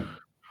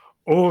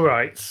 All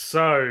right,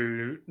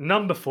 so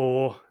number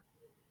 4,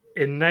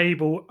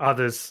 enable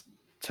others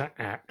to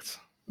act.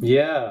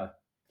 Yeah.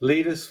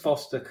 Leaders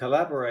foster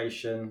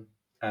collaboration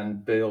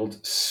and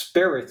build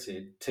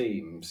spirited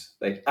teams.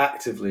 They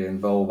actively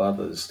involve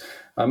others.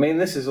 I mean,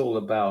 this is all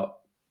about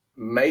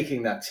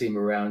making that team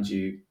around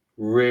you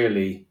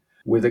really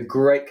with a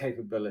great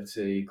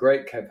capability,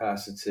 great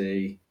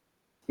capacity,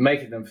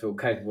 making them feel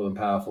capable and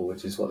powerful,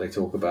 which is what they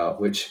talk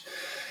about.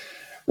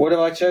 What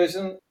have I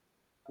chosen?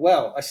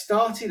 Well, I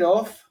started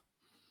off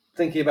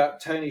thinking about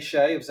Tony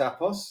Hsieh of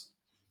Zappos,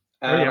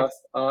 and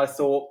I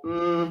thought,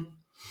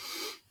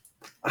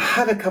 I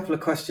had a couple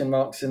of question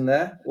marks in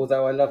there,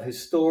 although I love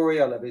his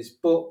story, I love his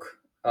book,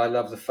 I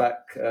love the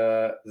fact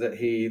that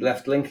he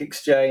left Link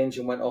Exchange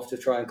and went off to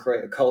try and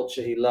create a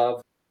culture he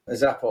loved.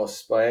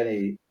 Zappos, by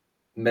any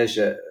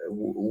measure,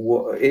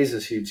 is a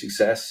huge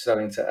success,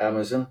 selling to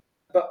Amazon.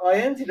 But I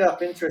ended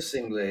up,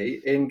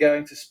 interestingly, in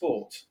going to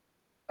sport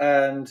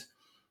and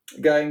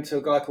going to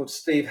a guy called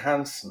Steve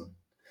Hansen.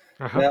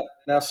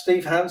 Now,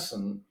 Steve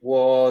Hansen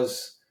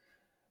was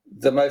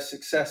the most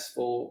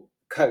successful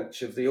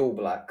coach of the All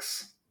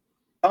Blacks.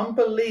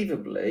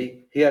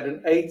 Unbelievably, he had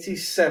an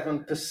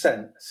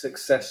 87%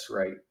 success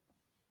rate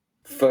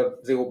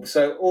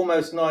so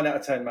almost 9 out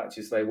of 10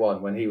 matches they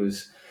won when he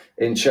was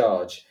in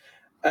charge.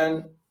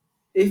 And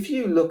if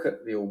you look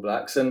at the All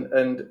Blacks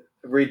and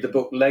read the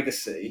book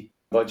Legacy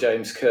by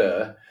James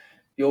Kerr,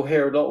 you'll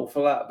hear an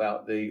awful lot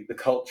about the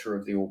culture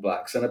of the All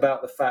Blacks and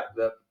about the fact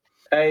that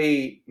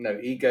A,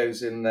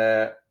 egos in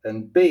there,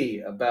 and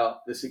B,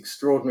 about this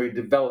extraordinary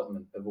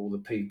development of all the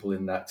people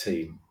in that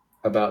team,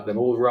 about them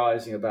all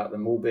rising, about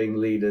them all being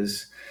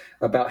leaders,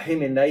 about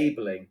him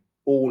enabling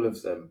all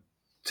of them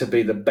to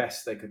be the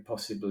best they could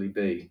possibly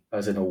be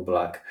as an All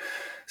Black.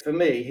 For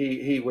me,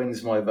 he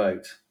wins my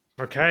vote.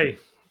 Okay,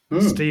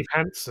 Steve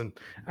Hansen.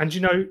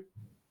 And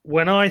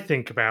when I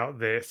think about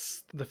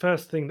this, the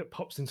first thing that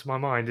pops into my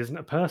mind isn't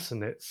a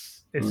person,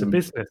 it's a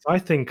business. I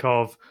think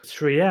of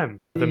 3M,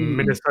 the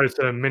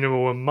Minnesota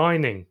Mineral and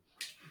Mining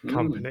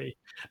Company.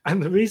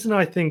 And the reason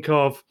I think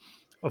of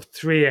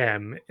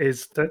 3M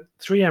is that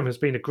 3M has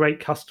been a great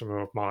customer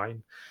of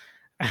mine.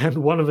 And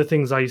one of the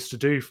things I used to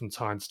do from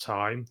time to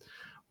time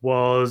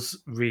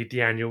was read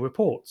the annual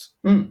reports,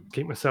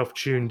 keep myself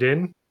tuned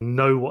in,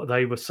 know what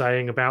they were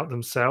saying about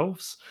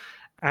themselves.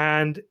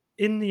 And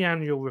in the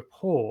annual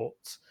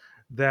report,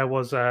 there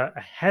was a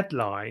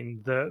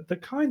headline that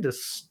kind of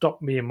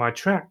stopped me in my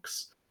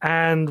tracks.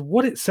 And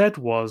what it said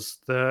was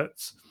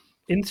that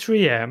in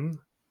 3M,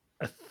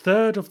 a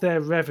third of their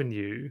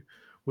revenue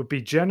would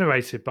be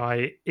generated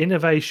by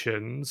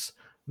innovations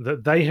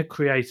that they had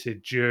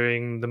created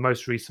during the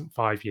most recent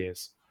 5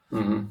 years.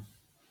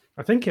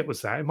 I think it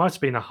was that. It might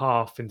have been a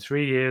half in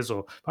 3 years,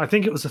 I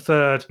think it was a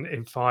third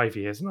in 5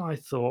 years. And I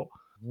thought,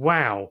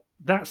 wow,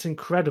 that's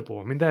incredible.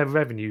 I mean, their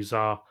revenues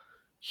are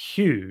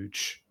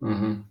huge.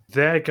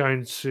 They're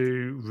going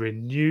to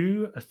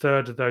renew a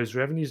third of those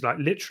revenues, like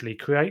literally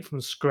create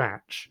from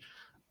scratch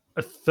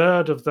a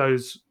third of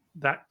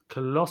that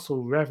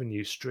colossal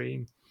revenue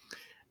stream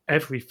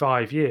every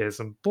 5 years.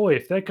 And boy,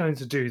 if they're going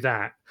to do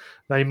that,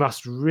 they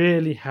must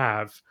really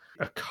have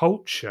a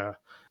culture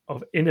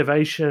of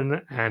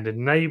innovation and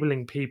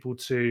enabling people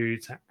to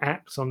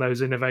act on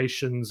those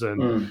innovations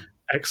and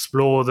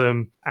explore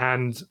them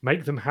and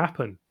make them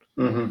happen.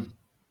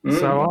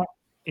 So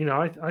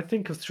I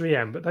think of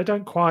 3M, but they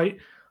don't quite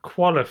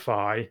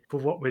qualify for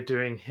what we're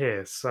doing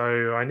here.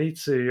 So I need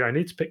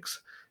to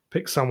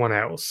pick someone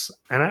else.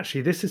 And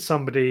actually, this is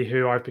somebody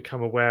who I've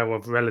become aware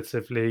of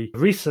relatively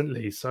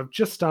recently. So I've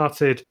just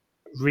started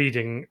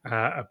reading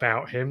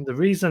about him. The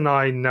reason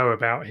I know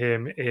about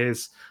him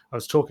is I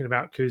was talking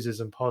about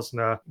Kouzes and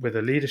Posner with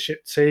a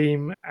leadership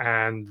team,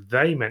 and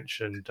they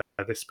mentioned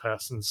this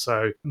person.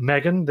 So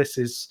Megan, this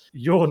is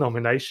your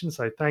nomination,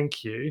 so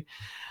thank you.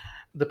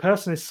 The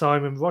person is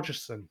Simon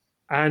Rogerson.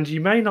 And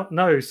you may not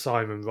know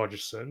Simon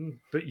Rogerson,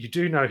 but you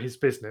do know his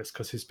business,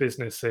 because his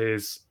business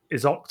is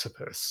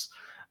Octopus.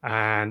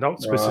 And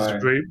Octopus is a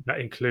group that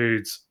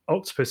includes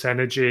Octopus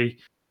Energy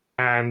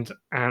and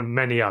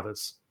many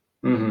others.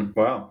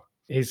 Wow.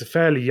 He's a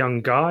fairly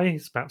young guy.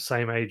 He's about the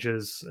same age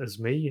as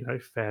me,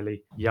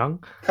 fairly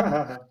young.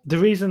 The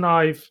reason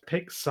I've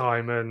picked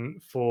Simon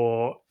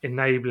for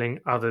enabling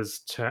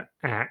others to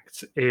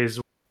act is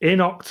in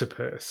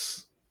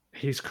Octopus,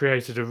 he's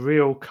created a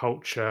real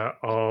culture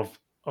of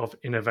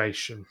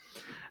innovation.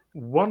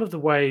 One of the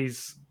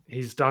ways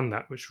he's done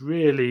that, which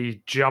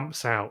really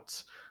jumps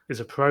out, is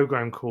a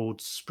program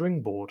called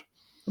Springboard.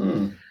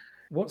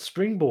 What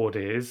Springboard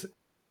is,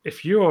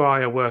 if you or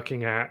I are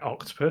working at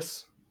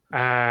Octopus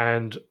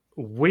and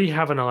we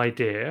have an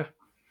idea,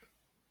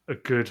 a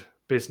good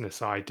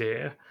business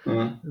idea,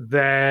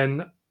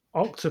 then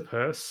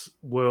Octopus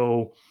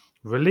will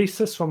release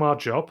us from our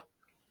job.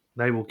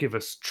 They will give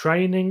us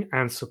training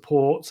and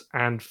support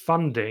and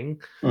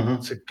funding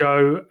to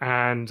go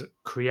and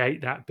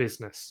create that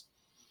business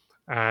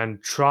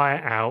and try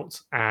it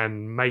out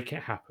and make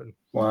it happen.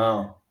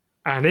 Wow.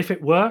 And if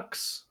it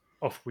works,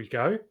 off we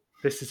go.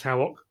 This is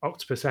how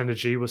Octopus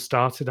Energy was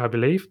started, I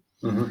believe.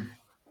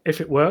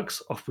 If it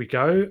works, off we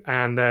go,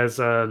 and there's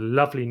a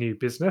lovely new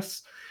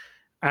business.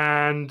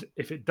 And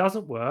if it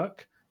doesn't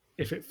work,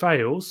 if it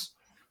fails,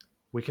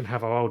 we can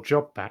have our old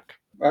job back.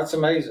 That's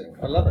amazing.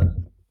 I love it.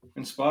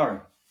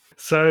 Inspiring.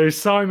 So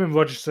Simon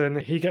Rogerson,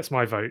 he gets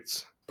my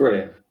votes.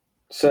 Brilliant.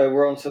 So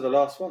we're on to the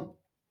last one.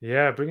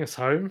 Yeah, bring us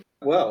home.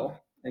 Well,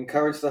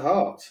 encourage the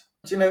heart.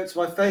 Do you know, it's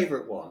my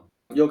favourite one.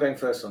 You're going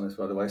first on this,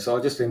 by the way, so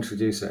I'll just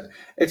introduce it.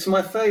 It's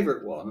my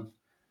favourite one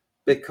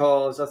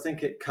because I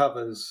think it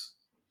covers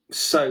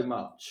so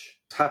much: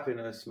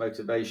 happiness,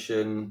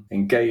 motivation,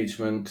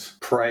 engagement,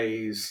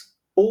 praise,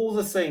 all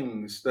the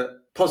things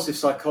that positive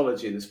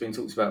psychology that's been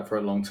talked about for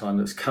a long time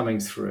that's coming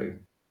through.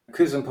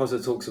 Kuzen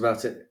Poza talks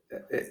about it.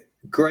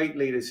 Great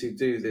leaders who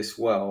do this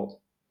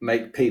well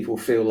make people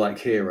feel like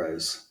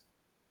heroes.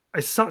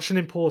 It's such an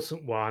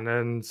important one.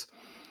 And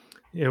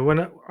when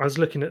I was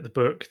looking at the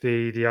book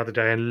the other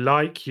day, and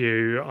like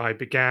you, I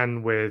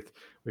began with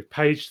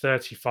page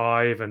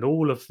 35 and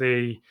all of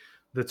the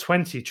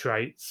 20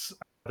 traits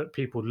that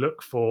people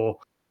look for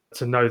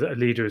to know that a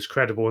leader is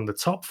credible, and the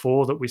top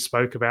 4 that we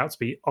spoke about: to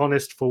be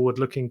honest,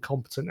 forward-looking,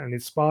 competent, and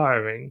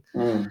inspiring.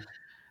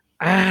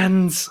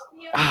 And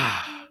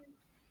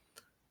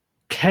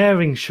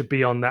caring should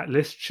be on that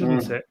list,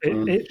 shouldn't it?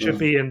 It should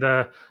be in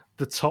the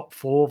top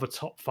 4, the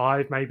top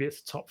 5. Maybe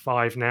it's the top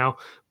 5 now.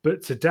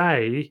 But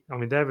today, I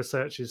mean, their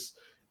research is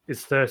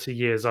 30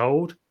 years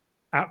old.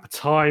 At the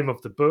time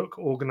of the book,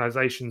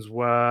 organizations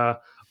were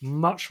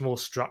much more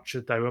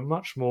structured. They were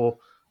much more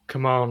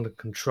command and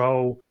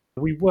control.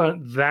 We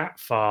weren't that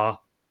far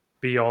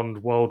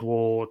beyond World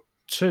War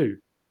II.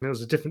 It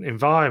was a different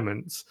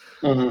environment.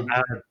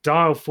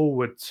 Dial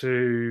forward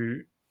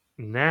to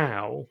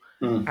now,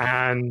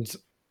 and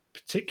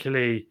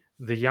particularly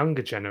the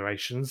younger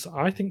generations,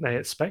 I think they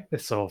expect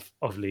this of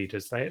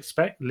leaders. They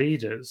expect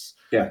leaders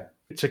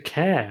to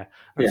care.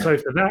 And so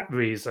for that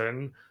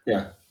reason,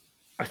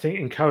 I think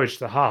encourage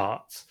the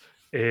heart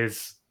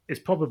is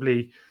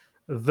probably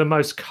the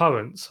most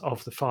current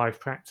of the 5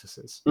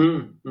 practices.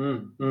 So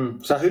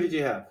who did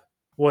you have?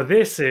 Well,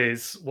 this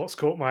is what's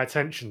caught my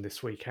attention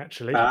this week,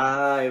 actually.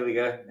 Here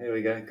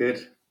we go.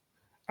 Good.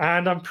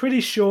 And I'm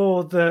pretty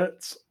sure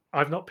that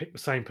I've not picked the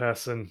same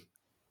person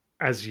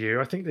as you.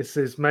 I think this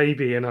is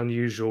maybe an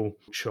unusual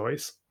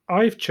choice.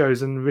 I've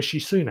chosen Rishi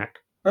Sunak.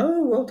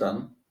 Oh, well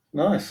done.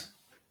 Nice.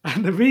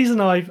 And the reason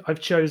I've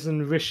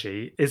chosen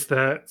Rishi is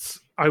that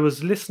I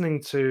was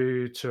listening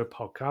to a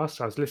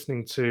podcast. I was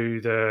listening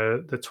to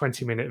the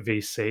 20-minute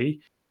VC,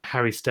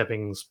 Harry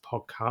Stebbings'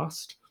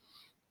 podcast.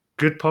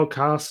 Good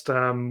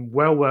podcast,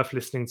 well worth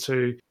listening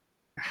to.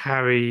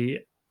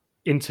 Harry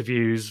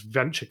interviews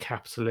venture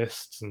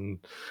capitalists and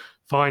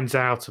finds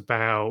out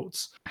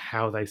about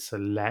how they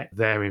select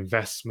their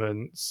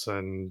investments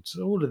and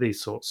all of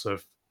these sorts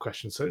of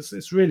questions. So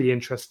it's really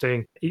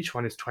interesting. Each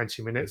one is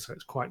 20 minutes, so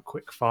it's quite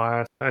quick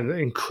fire, and an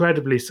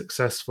incredibly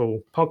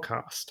successful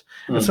podcast.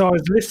 And so I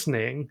was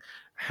listening.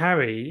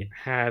 Harry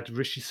had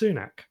Rishi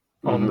Sunak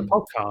on the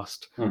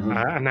podcast,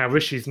 and now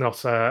Rishi's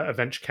not a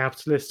venture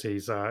capitalist.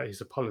 He's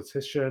a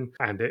politician,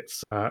 and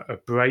it's a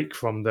break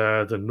from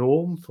the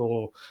norm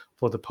for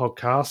the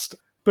podcast.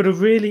 But a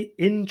really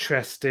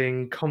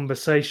interesting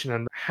conversation.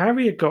 And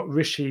Harry had got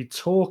Rishi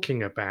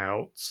talking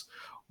about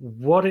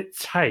what it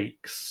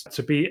takes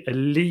to be a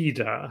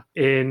leader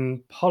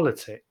in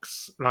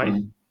politics, like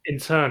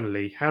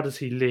internally. How does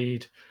he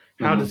lead?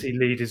 How does he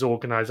lead his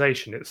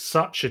organization? It's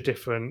such a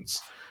different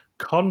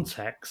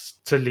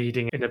context to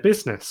leading in a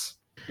business.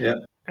 Yeah.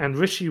 And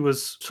Rishi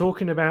was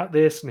talking about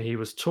this, and he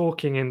was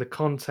talking in the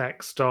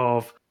context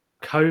of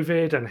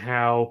COVID and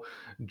how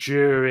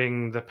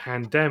during the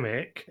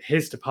pandemic,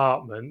 his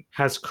department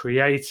has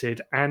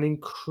created an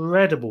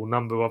incredible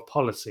number of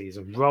policies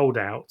and rolled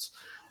out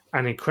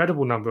an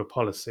incredible number of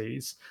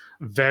policies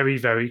very,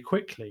 very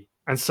quickly.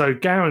 And so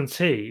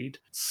guaranteed,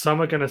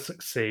 some are going to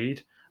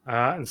succeed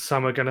and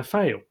some are going to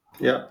fail.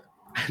 Yeah.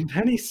 And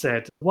then he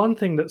said, one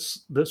thing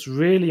that's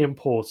really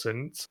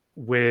important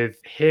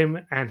with him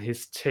and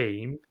his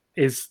team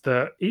is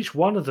that each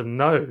one of them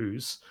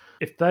knows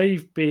if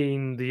they've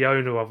been the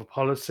owner of a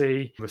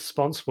policy,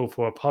 responsible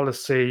for a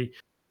policy,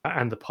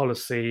 and the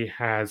policy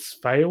has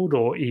failed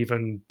or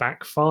even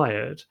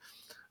backfired,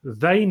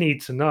 they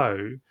need to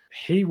know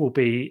he will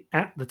be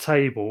at the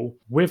table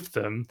with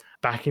them,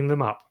 backing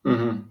them up.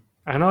 And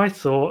I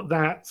thought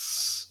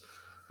that's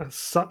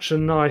such a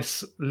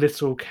nice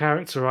little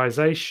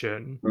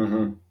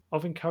characterization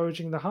of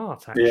encouraging the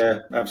heart, actually. Yeah,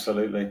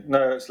 absolutely.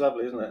 No, it's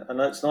lovely, isn't it? And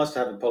it's nice to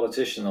have a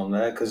politician on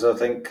there, because I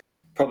think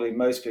probably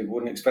most people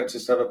wouldn't expect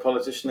us to have a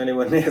politician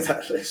anywhere near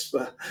that list.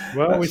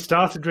 But we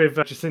started with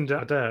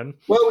Jacinda Ardern.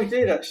 Well, we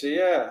did actually,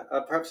 yeah.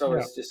 Perhaps I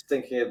was just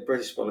thinking of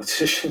British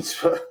politicians,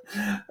 but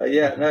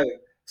no.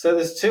 So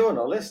there's 2 on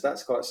our list.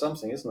 That's quite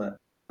something, isn't it?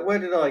 Where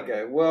did I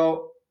go?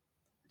 Well,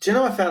 do you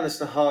know, I found this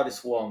the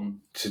hardest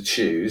one to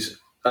choose,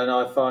 and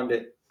I find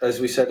it,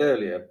 as we said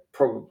earlier,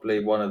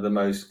 probably one of the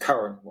most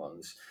current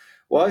ones.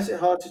 Why is it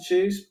hard to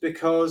choose?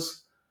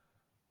 Because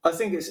I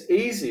think it's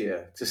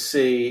easier to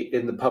see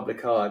in the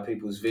public eye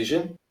people's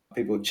vision.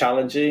 people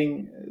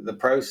challenging the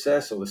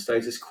process or the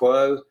status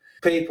quo,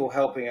 people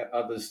helping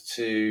others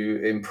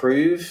to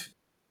improve,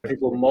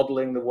 people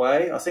modeling the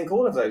way. I think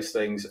all of those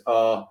things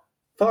are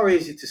far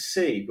easier to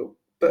see,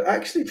 but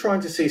actually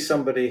trying to see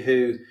somebody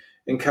who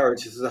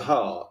encourages the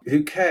heart,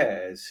 who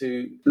cares,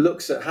 who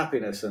looks at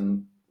happiness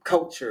and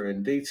culture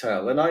in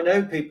detail. And I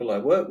know people I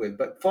work with,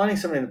 but finding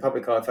somebody in the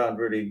public eye I found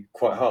really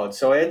quite hard.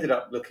 So I ended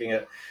up looking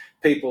at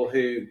people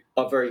who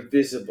are very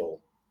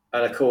visible.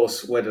 And of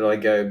course, where did I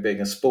go?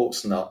 Being a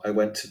sports nut, I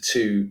went to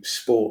 2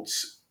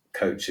 sports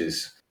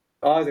coaches,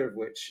 either of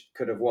which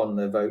could have won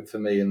the vote for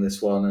me in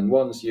this one. And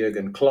one's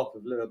Jurgen Klopp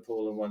of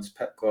Liverpool and one's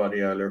Pep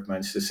Guardiola of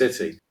Manchester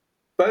City.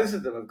 Both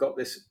of them have got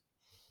this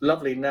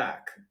lovely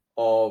knack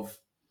of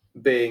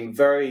being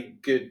very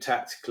good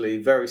tactically,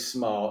 very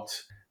smart,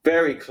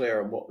 very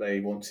clear on what they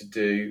want to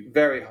do,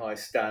 very high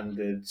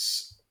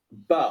standards,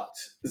 but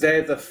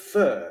they're the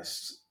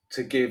first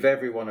to give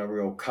everyone a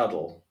real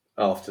cuddle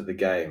after the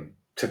game,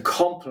 to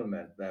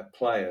compliment their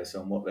players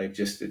on what they've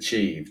just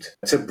achieved,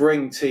 to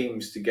bring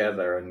teams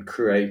together and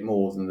create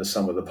more than the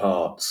sum of the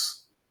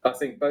parts. I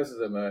think both of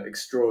them are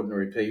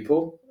extraordinary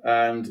people.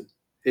 And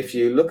if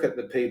you look at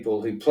the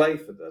people who play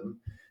for them,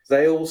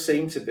 they all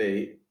seem to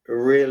be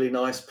really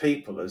nice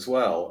people as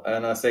well.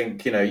 And I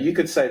think, you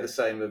could say the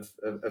same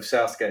of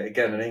Southgate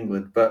again in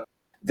England, but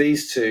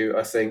these 2,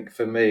 I think,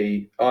 for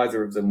me,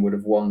 either of them would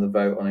have won the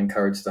vote on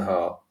Encourage the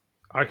Heart.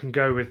 I can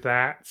go with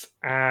that.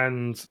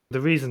 And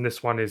the reason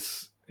this one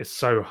is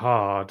so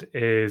hard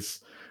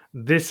is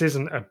this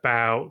isn't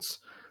about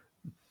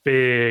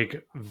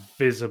big,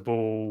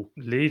 visible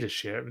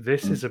leadership.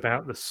 This is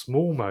about the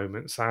small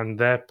moments and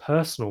their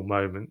personal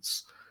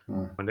moments.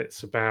 And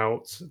it's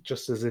about,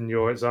 just as in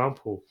your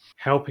example,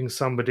 helping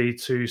somebody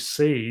to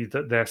see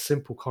that their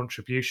simple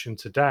contribution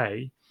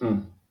today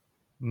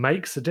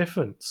makes a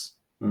difference.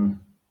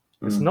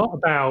 It's not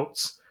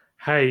about,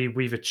 hey,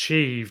 we've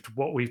achieved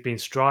what we've been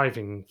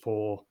striving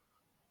for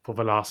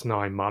the last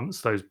 9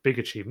 months, those big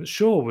achievements.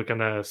 Sure, we're going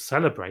to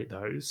celebrate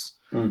those,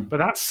 but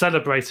that's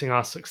celebrating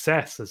our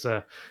success as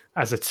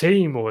a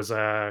team or as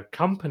a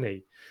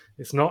company.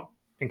 It's not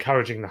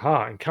encouraging the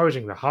heart.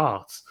 Encouraging the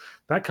heart,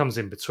 that comes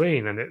in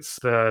between, and it's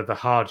the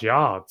hard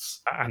yards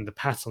and the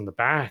pat on the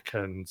back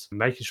and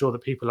making sure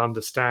that people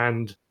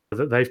understand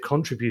that they've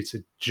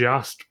contributed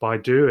just by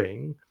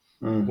doing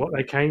what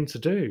they came to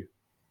do.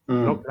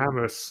 Not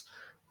glamorous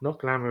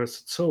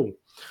at all.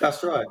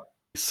 That's right.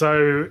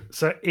 So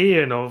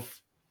Ian, of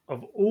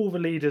all the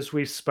leaders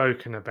we've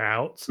spoken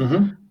about,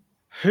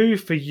 who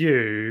for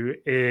you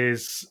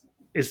is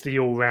the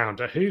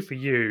all-rounder? Who for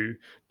you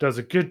does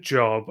a good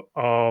job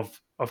of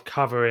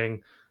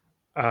covering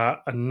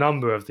a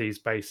number of these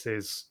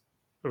bases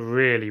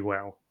really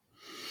well?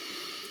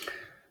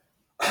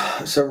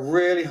 It's a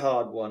really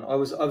hard one. I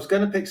was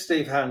going to pick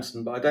Steve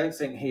Hansen, but I don't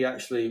think he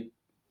actually,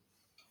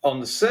 on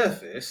the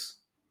surface,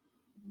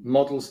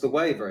 models the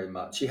way very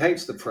much. He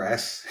hates the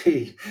press.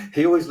 He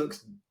always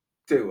looks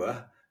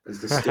doer,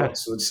 as the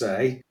Scots would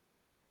say.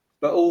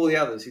 But all the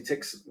others, he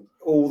ticks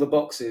all the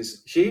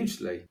boxes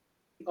hugely.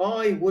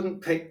 I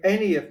wouldn't pick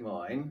any of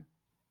mine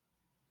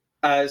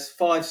as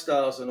 5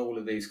 stars on all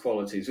of these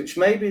qualities, which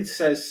maybe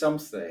says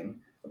something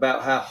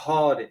about how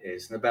hard it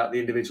is and about the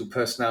individual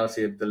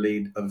personality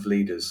of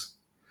leaders.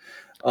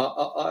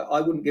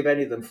 I wouldn't give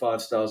any of them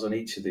 5 stars on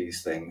each of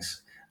these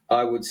things.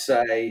 I would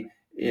say,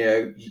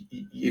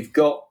 you've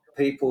got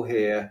people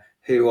here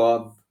who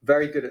are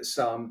very good at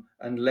some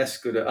and less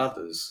good at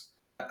others.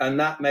 And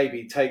that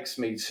maybe takes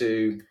me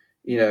to,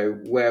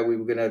 where we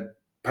were going to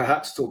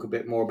perhaps talk a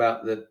bit more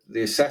about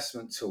the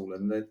assessment tool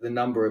and the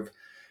number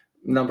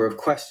of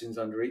questions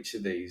under each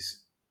of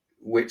these,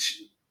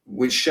 which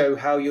show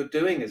how you're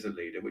doing as a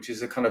leader, which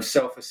is a kind of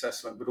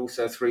self-assessment, but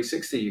also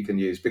 360 you can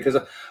use. Because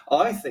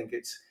I think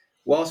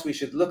whilst we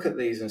should look at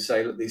these and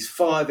say, look, these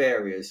 5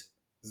 areas,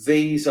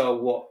 these are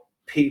what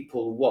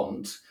people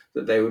want,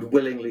 that they would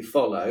willingly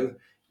follow,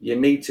 you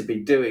need to be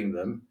doing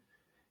them,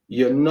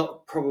 you're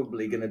not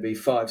probably going to be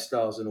 5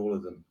 stars in all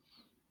of them.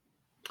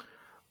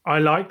 I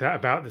like that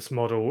about this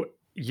model.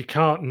 You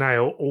can't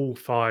nail all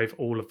 5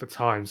 all of the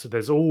time. So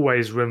there's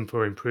always room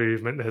for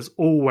improvement. There's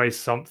always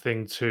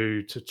something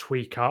to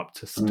tweak up,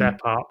 to step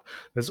up.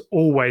 There's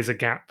always a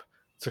gap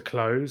to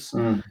close.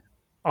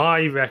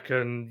 I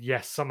reckon,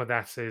 yes, some of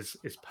that is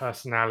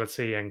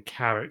personality and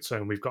character,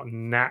 and we've got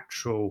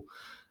natural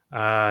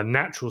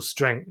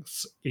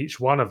strengths, each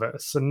one of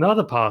us.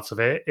 Another part of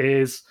it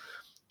is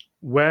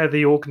where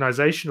the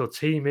organizational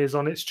team is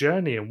on its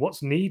journey and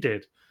what's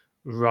needed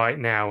right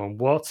now and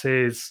what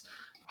is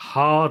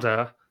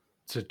harder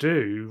to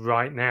do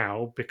right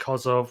now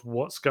because of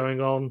what's going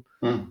on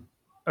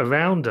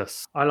around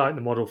us. I like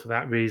the model for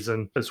that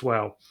reason as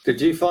well. Did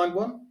you find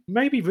one?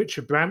 Maybe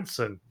Richard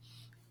Branson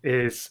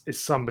is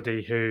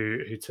somebody who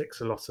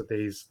ticks a lot of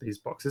these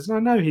boxes. And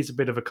I know he's a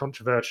bit of a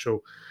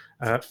controversial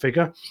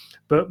figure,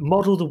 but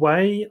Model the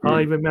Way,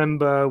 I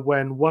remember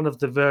when one of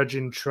the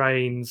Virgin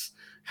trains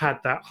had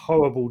that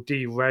horrible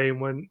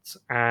derailment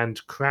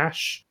and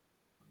crash,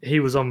 he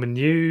was on the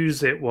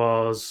news. It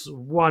was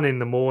 1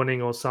 a.m.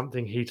 or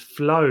something. He'd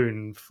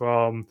flown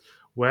from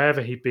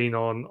wherever he'd been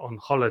on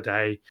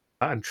holiday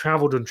and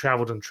traveled and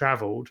traveled and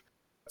traveled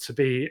to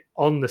be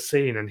on the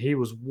scene. And he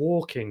was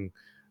walking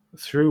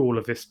through all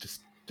of this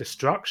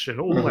destruction,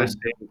 almost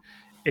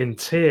in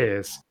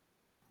tears.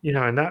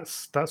 And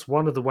that's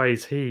one of the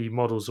ways he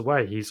models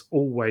away. He's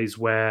always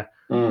where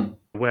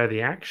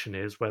the action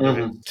is, whether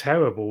it's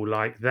terrible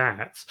like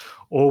that,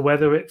 or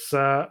whether it's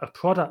a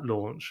product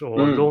launch or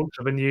launch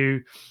of a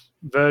new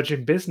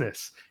Virgin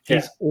business.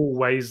 He's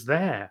always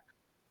there.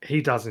 He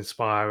does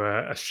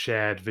inspire a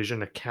shared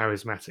vision, a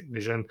charismatic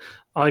vision.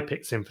 I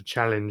picked him for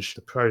challenge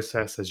the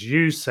process. As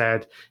you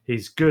said,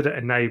 he's good at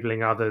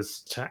enabling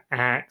others to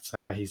act.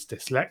 He's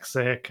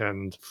dyslexic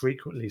and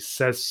frequently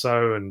says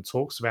so, and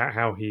talks about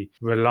how he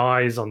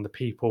relies on the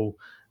people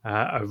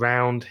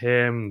around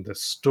him. The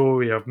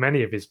story of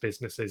many of his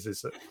businesses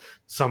is that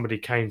somebody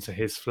came to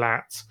his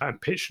flat and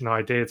pitched an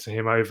idea to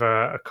him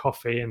over a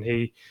coffee, and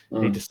he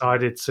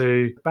decided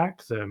to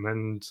back them.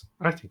 And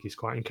I think he's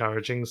quite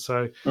encouraging.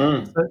 So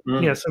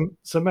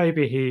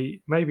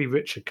maybe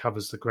Richard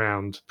covers the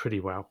ground pretty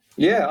well.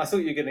 Yeah, I thought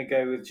you were going to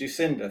go with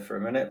Jacinda for a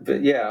minute,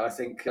 but yeah, I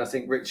think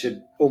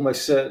Richard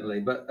almost certainly.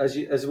 But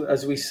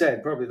as we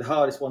said, probably the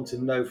hardest one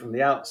to know from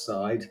the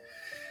outside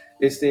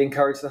is the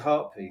encourage the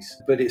heart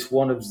piece, but it's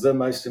one of the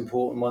most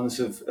important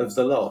ones of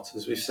the lot,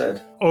 as we've said.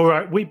 All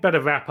right, we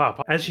better wrap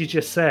up. As you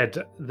just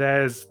said,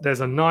 there's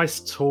a nice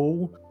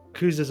tool,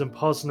 Kouzes and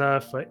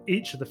Posner, for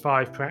each of the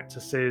 5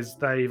 practices.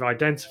 They've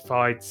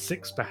identified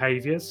 6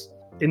 behaviors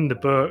in the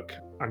book.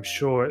 I'm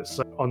sure it's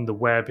on the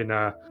web in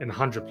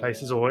 100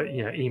 places, or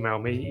email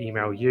me,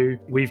 email you.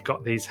 We've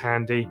got these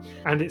handy,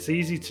 and it's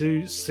easy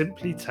to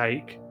simply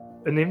take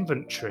an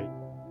inventory.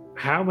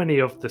 How many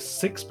of the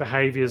 6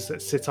 behaviors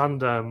that sit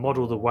under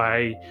Model the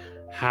Way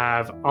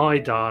have I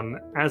done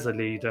as a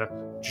leader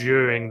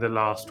during the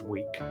last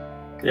week?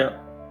 Yeah,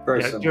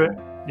 very simple.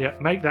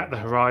 Make that the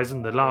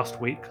horizon, the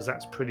last week, because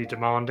that's pretty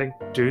demanding.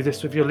 Do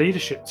this with your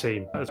leadership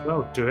team as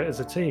well. Do it as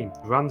a team.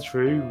 Run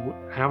through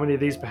how many of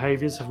these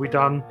behaviors have we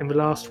done in the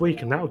last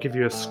week, and that will give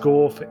you a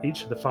score for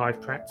each of the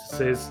 5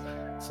 practices.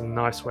 It's a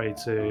nice way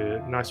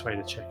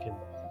to check in.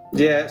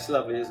 Yeah, it's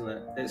lovely, isn't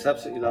it? It's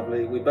absolutely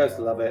lovely. We both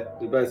love it.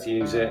 We both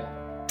use it.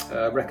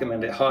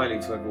 Recommend it highly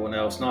to everyone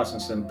else. Nice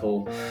and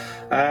simple.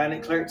 And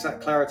it creates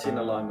that clarity and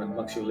alignment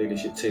amongst your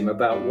leadership team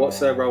about what's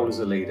their role as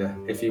a leader.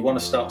 If you want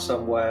to start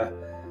somewhere,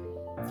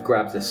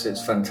 grab this.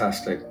 It's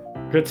fantastic.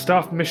 Good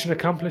stuff. Mission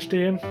accomplished,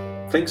 Ian?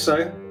 Think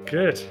so.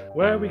 Good.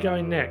 Where are we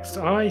going next?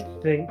 I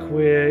think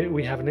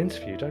we have an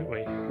interview, don't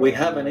we? We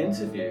have an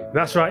interview.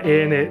 That's right,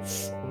 Ian.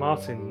 It's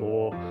Martin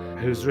Moore,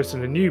 who's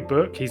written a new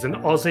book. He's an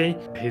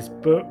Aussie. His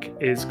book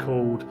is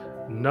called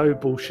No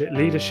Bullshit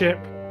Leadership.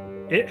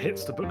 It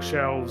hits the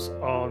bookshelves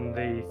on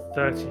the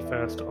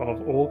 31st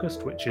of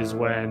August, which is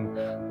when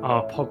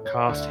our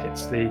podcast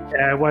hits the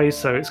airways.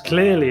 So it's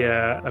clearly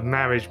a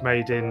marriage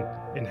made in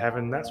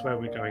heaven. That's where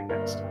we're going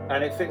next.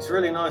 And it fits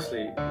really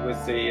nicely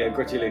with the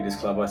Gritty Leaders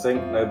Club, I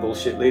think. No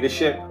Bullshit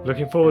Leadership.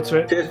 Looking forward to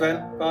it. Cheers,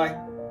 Ben. Bye.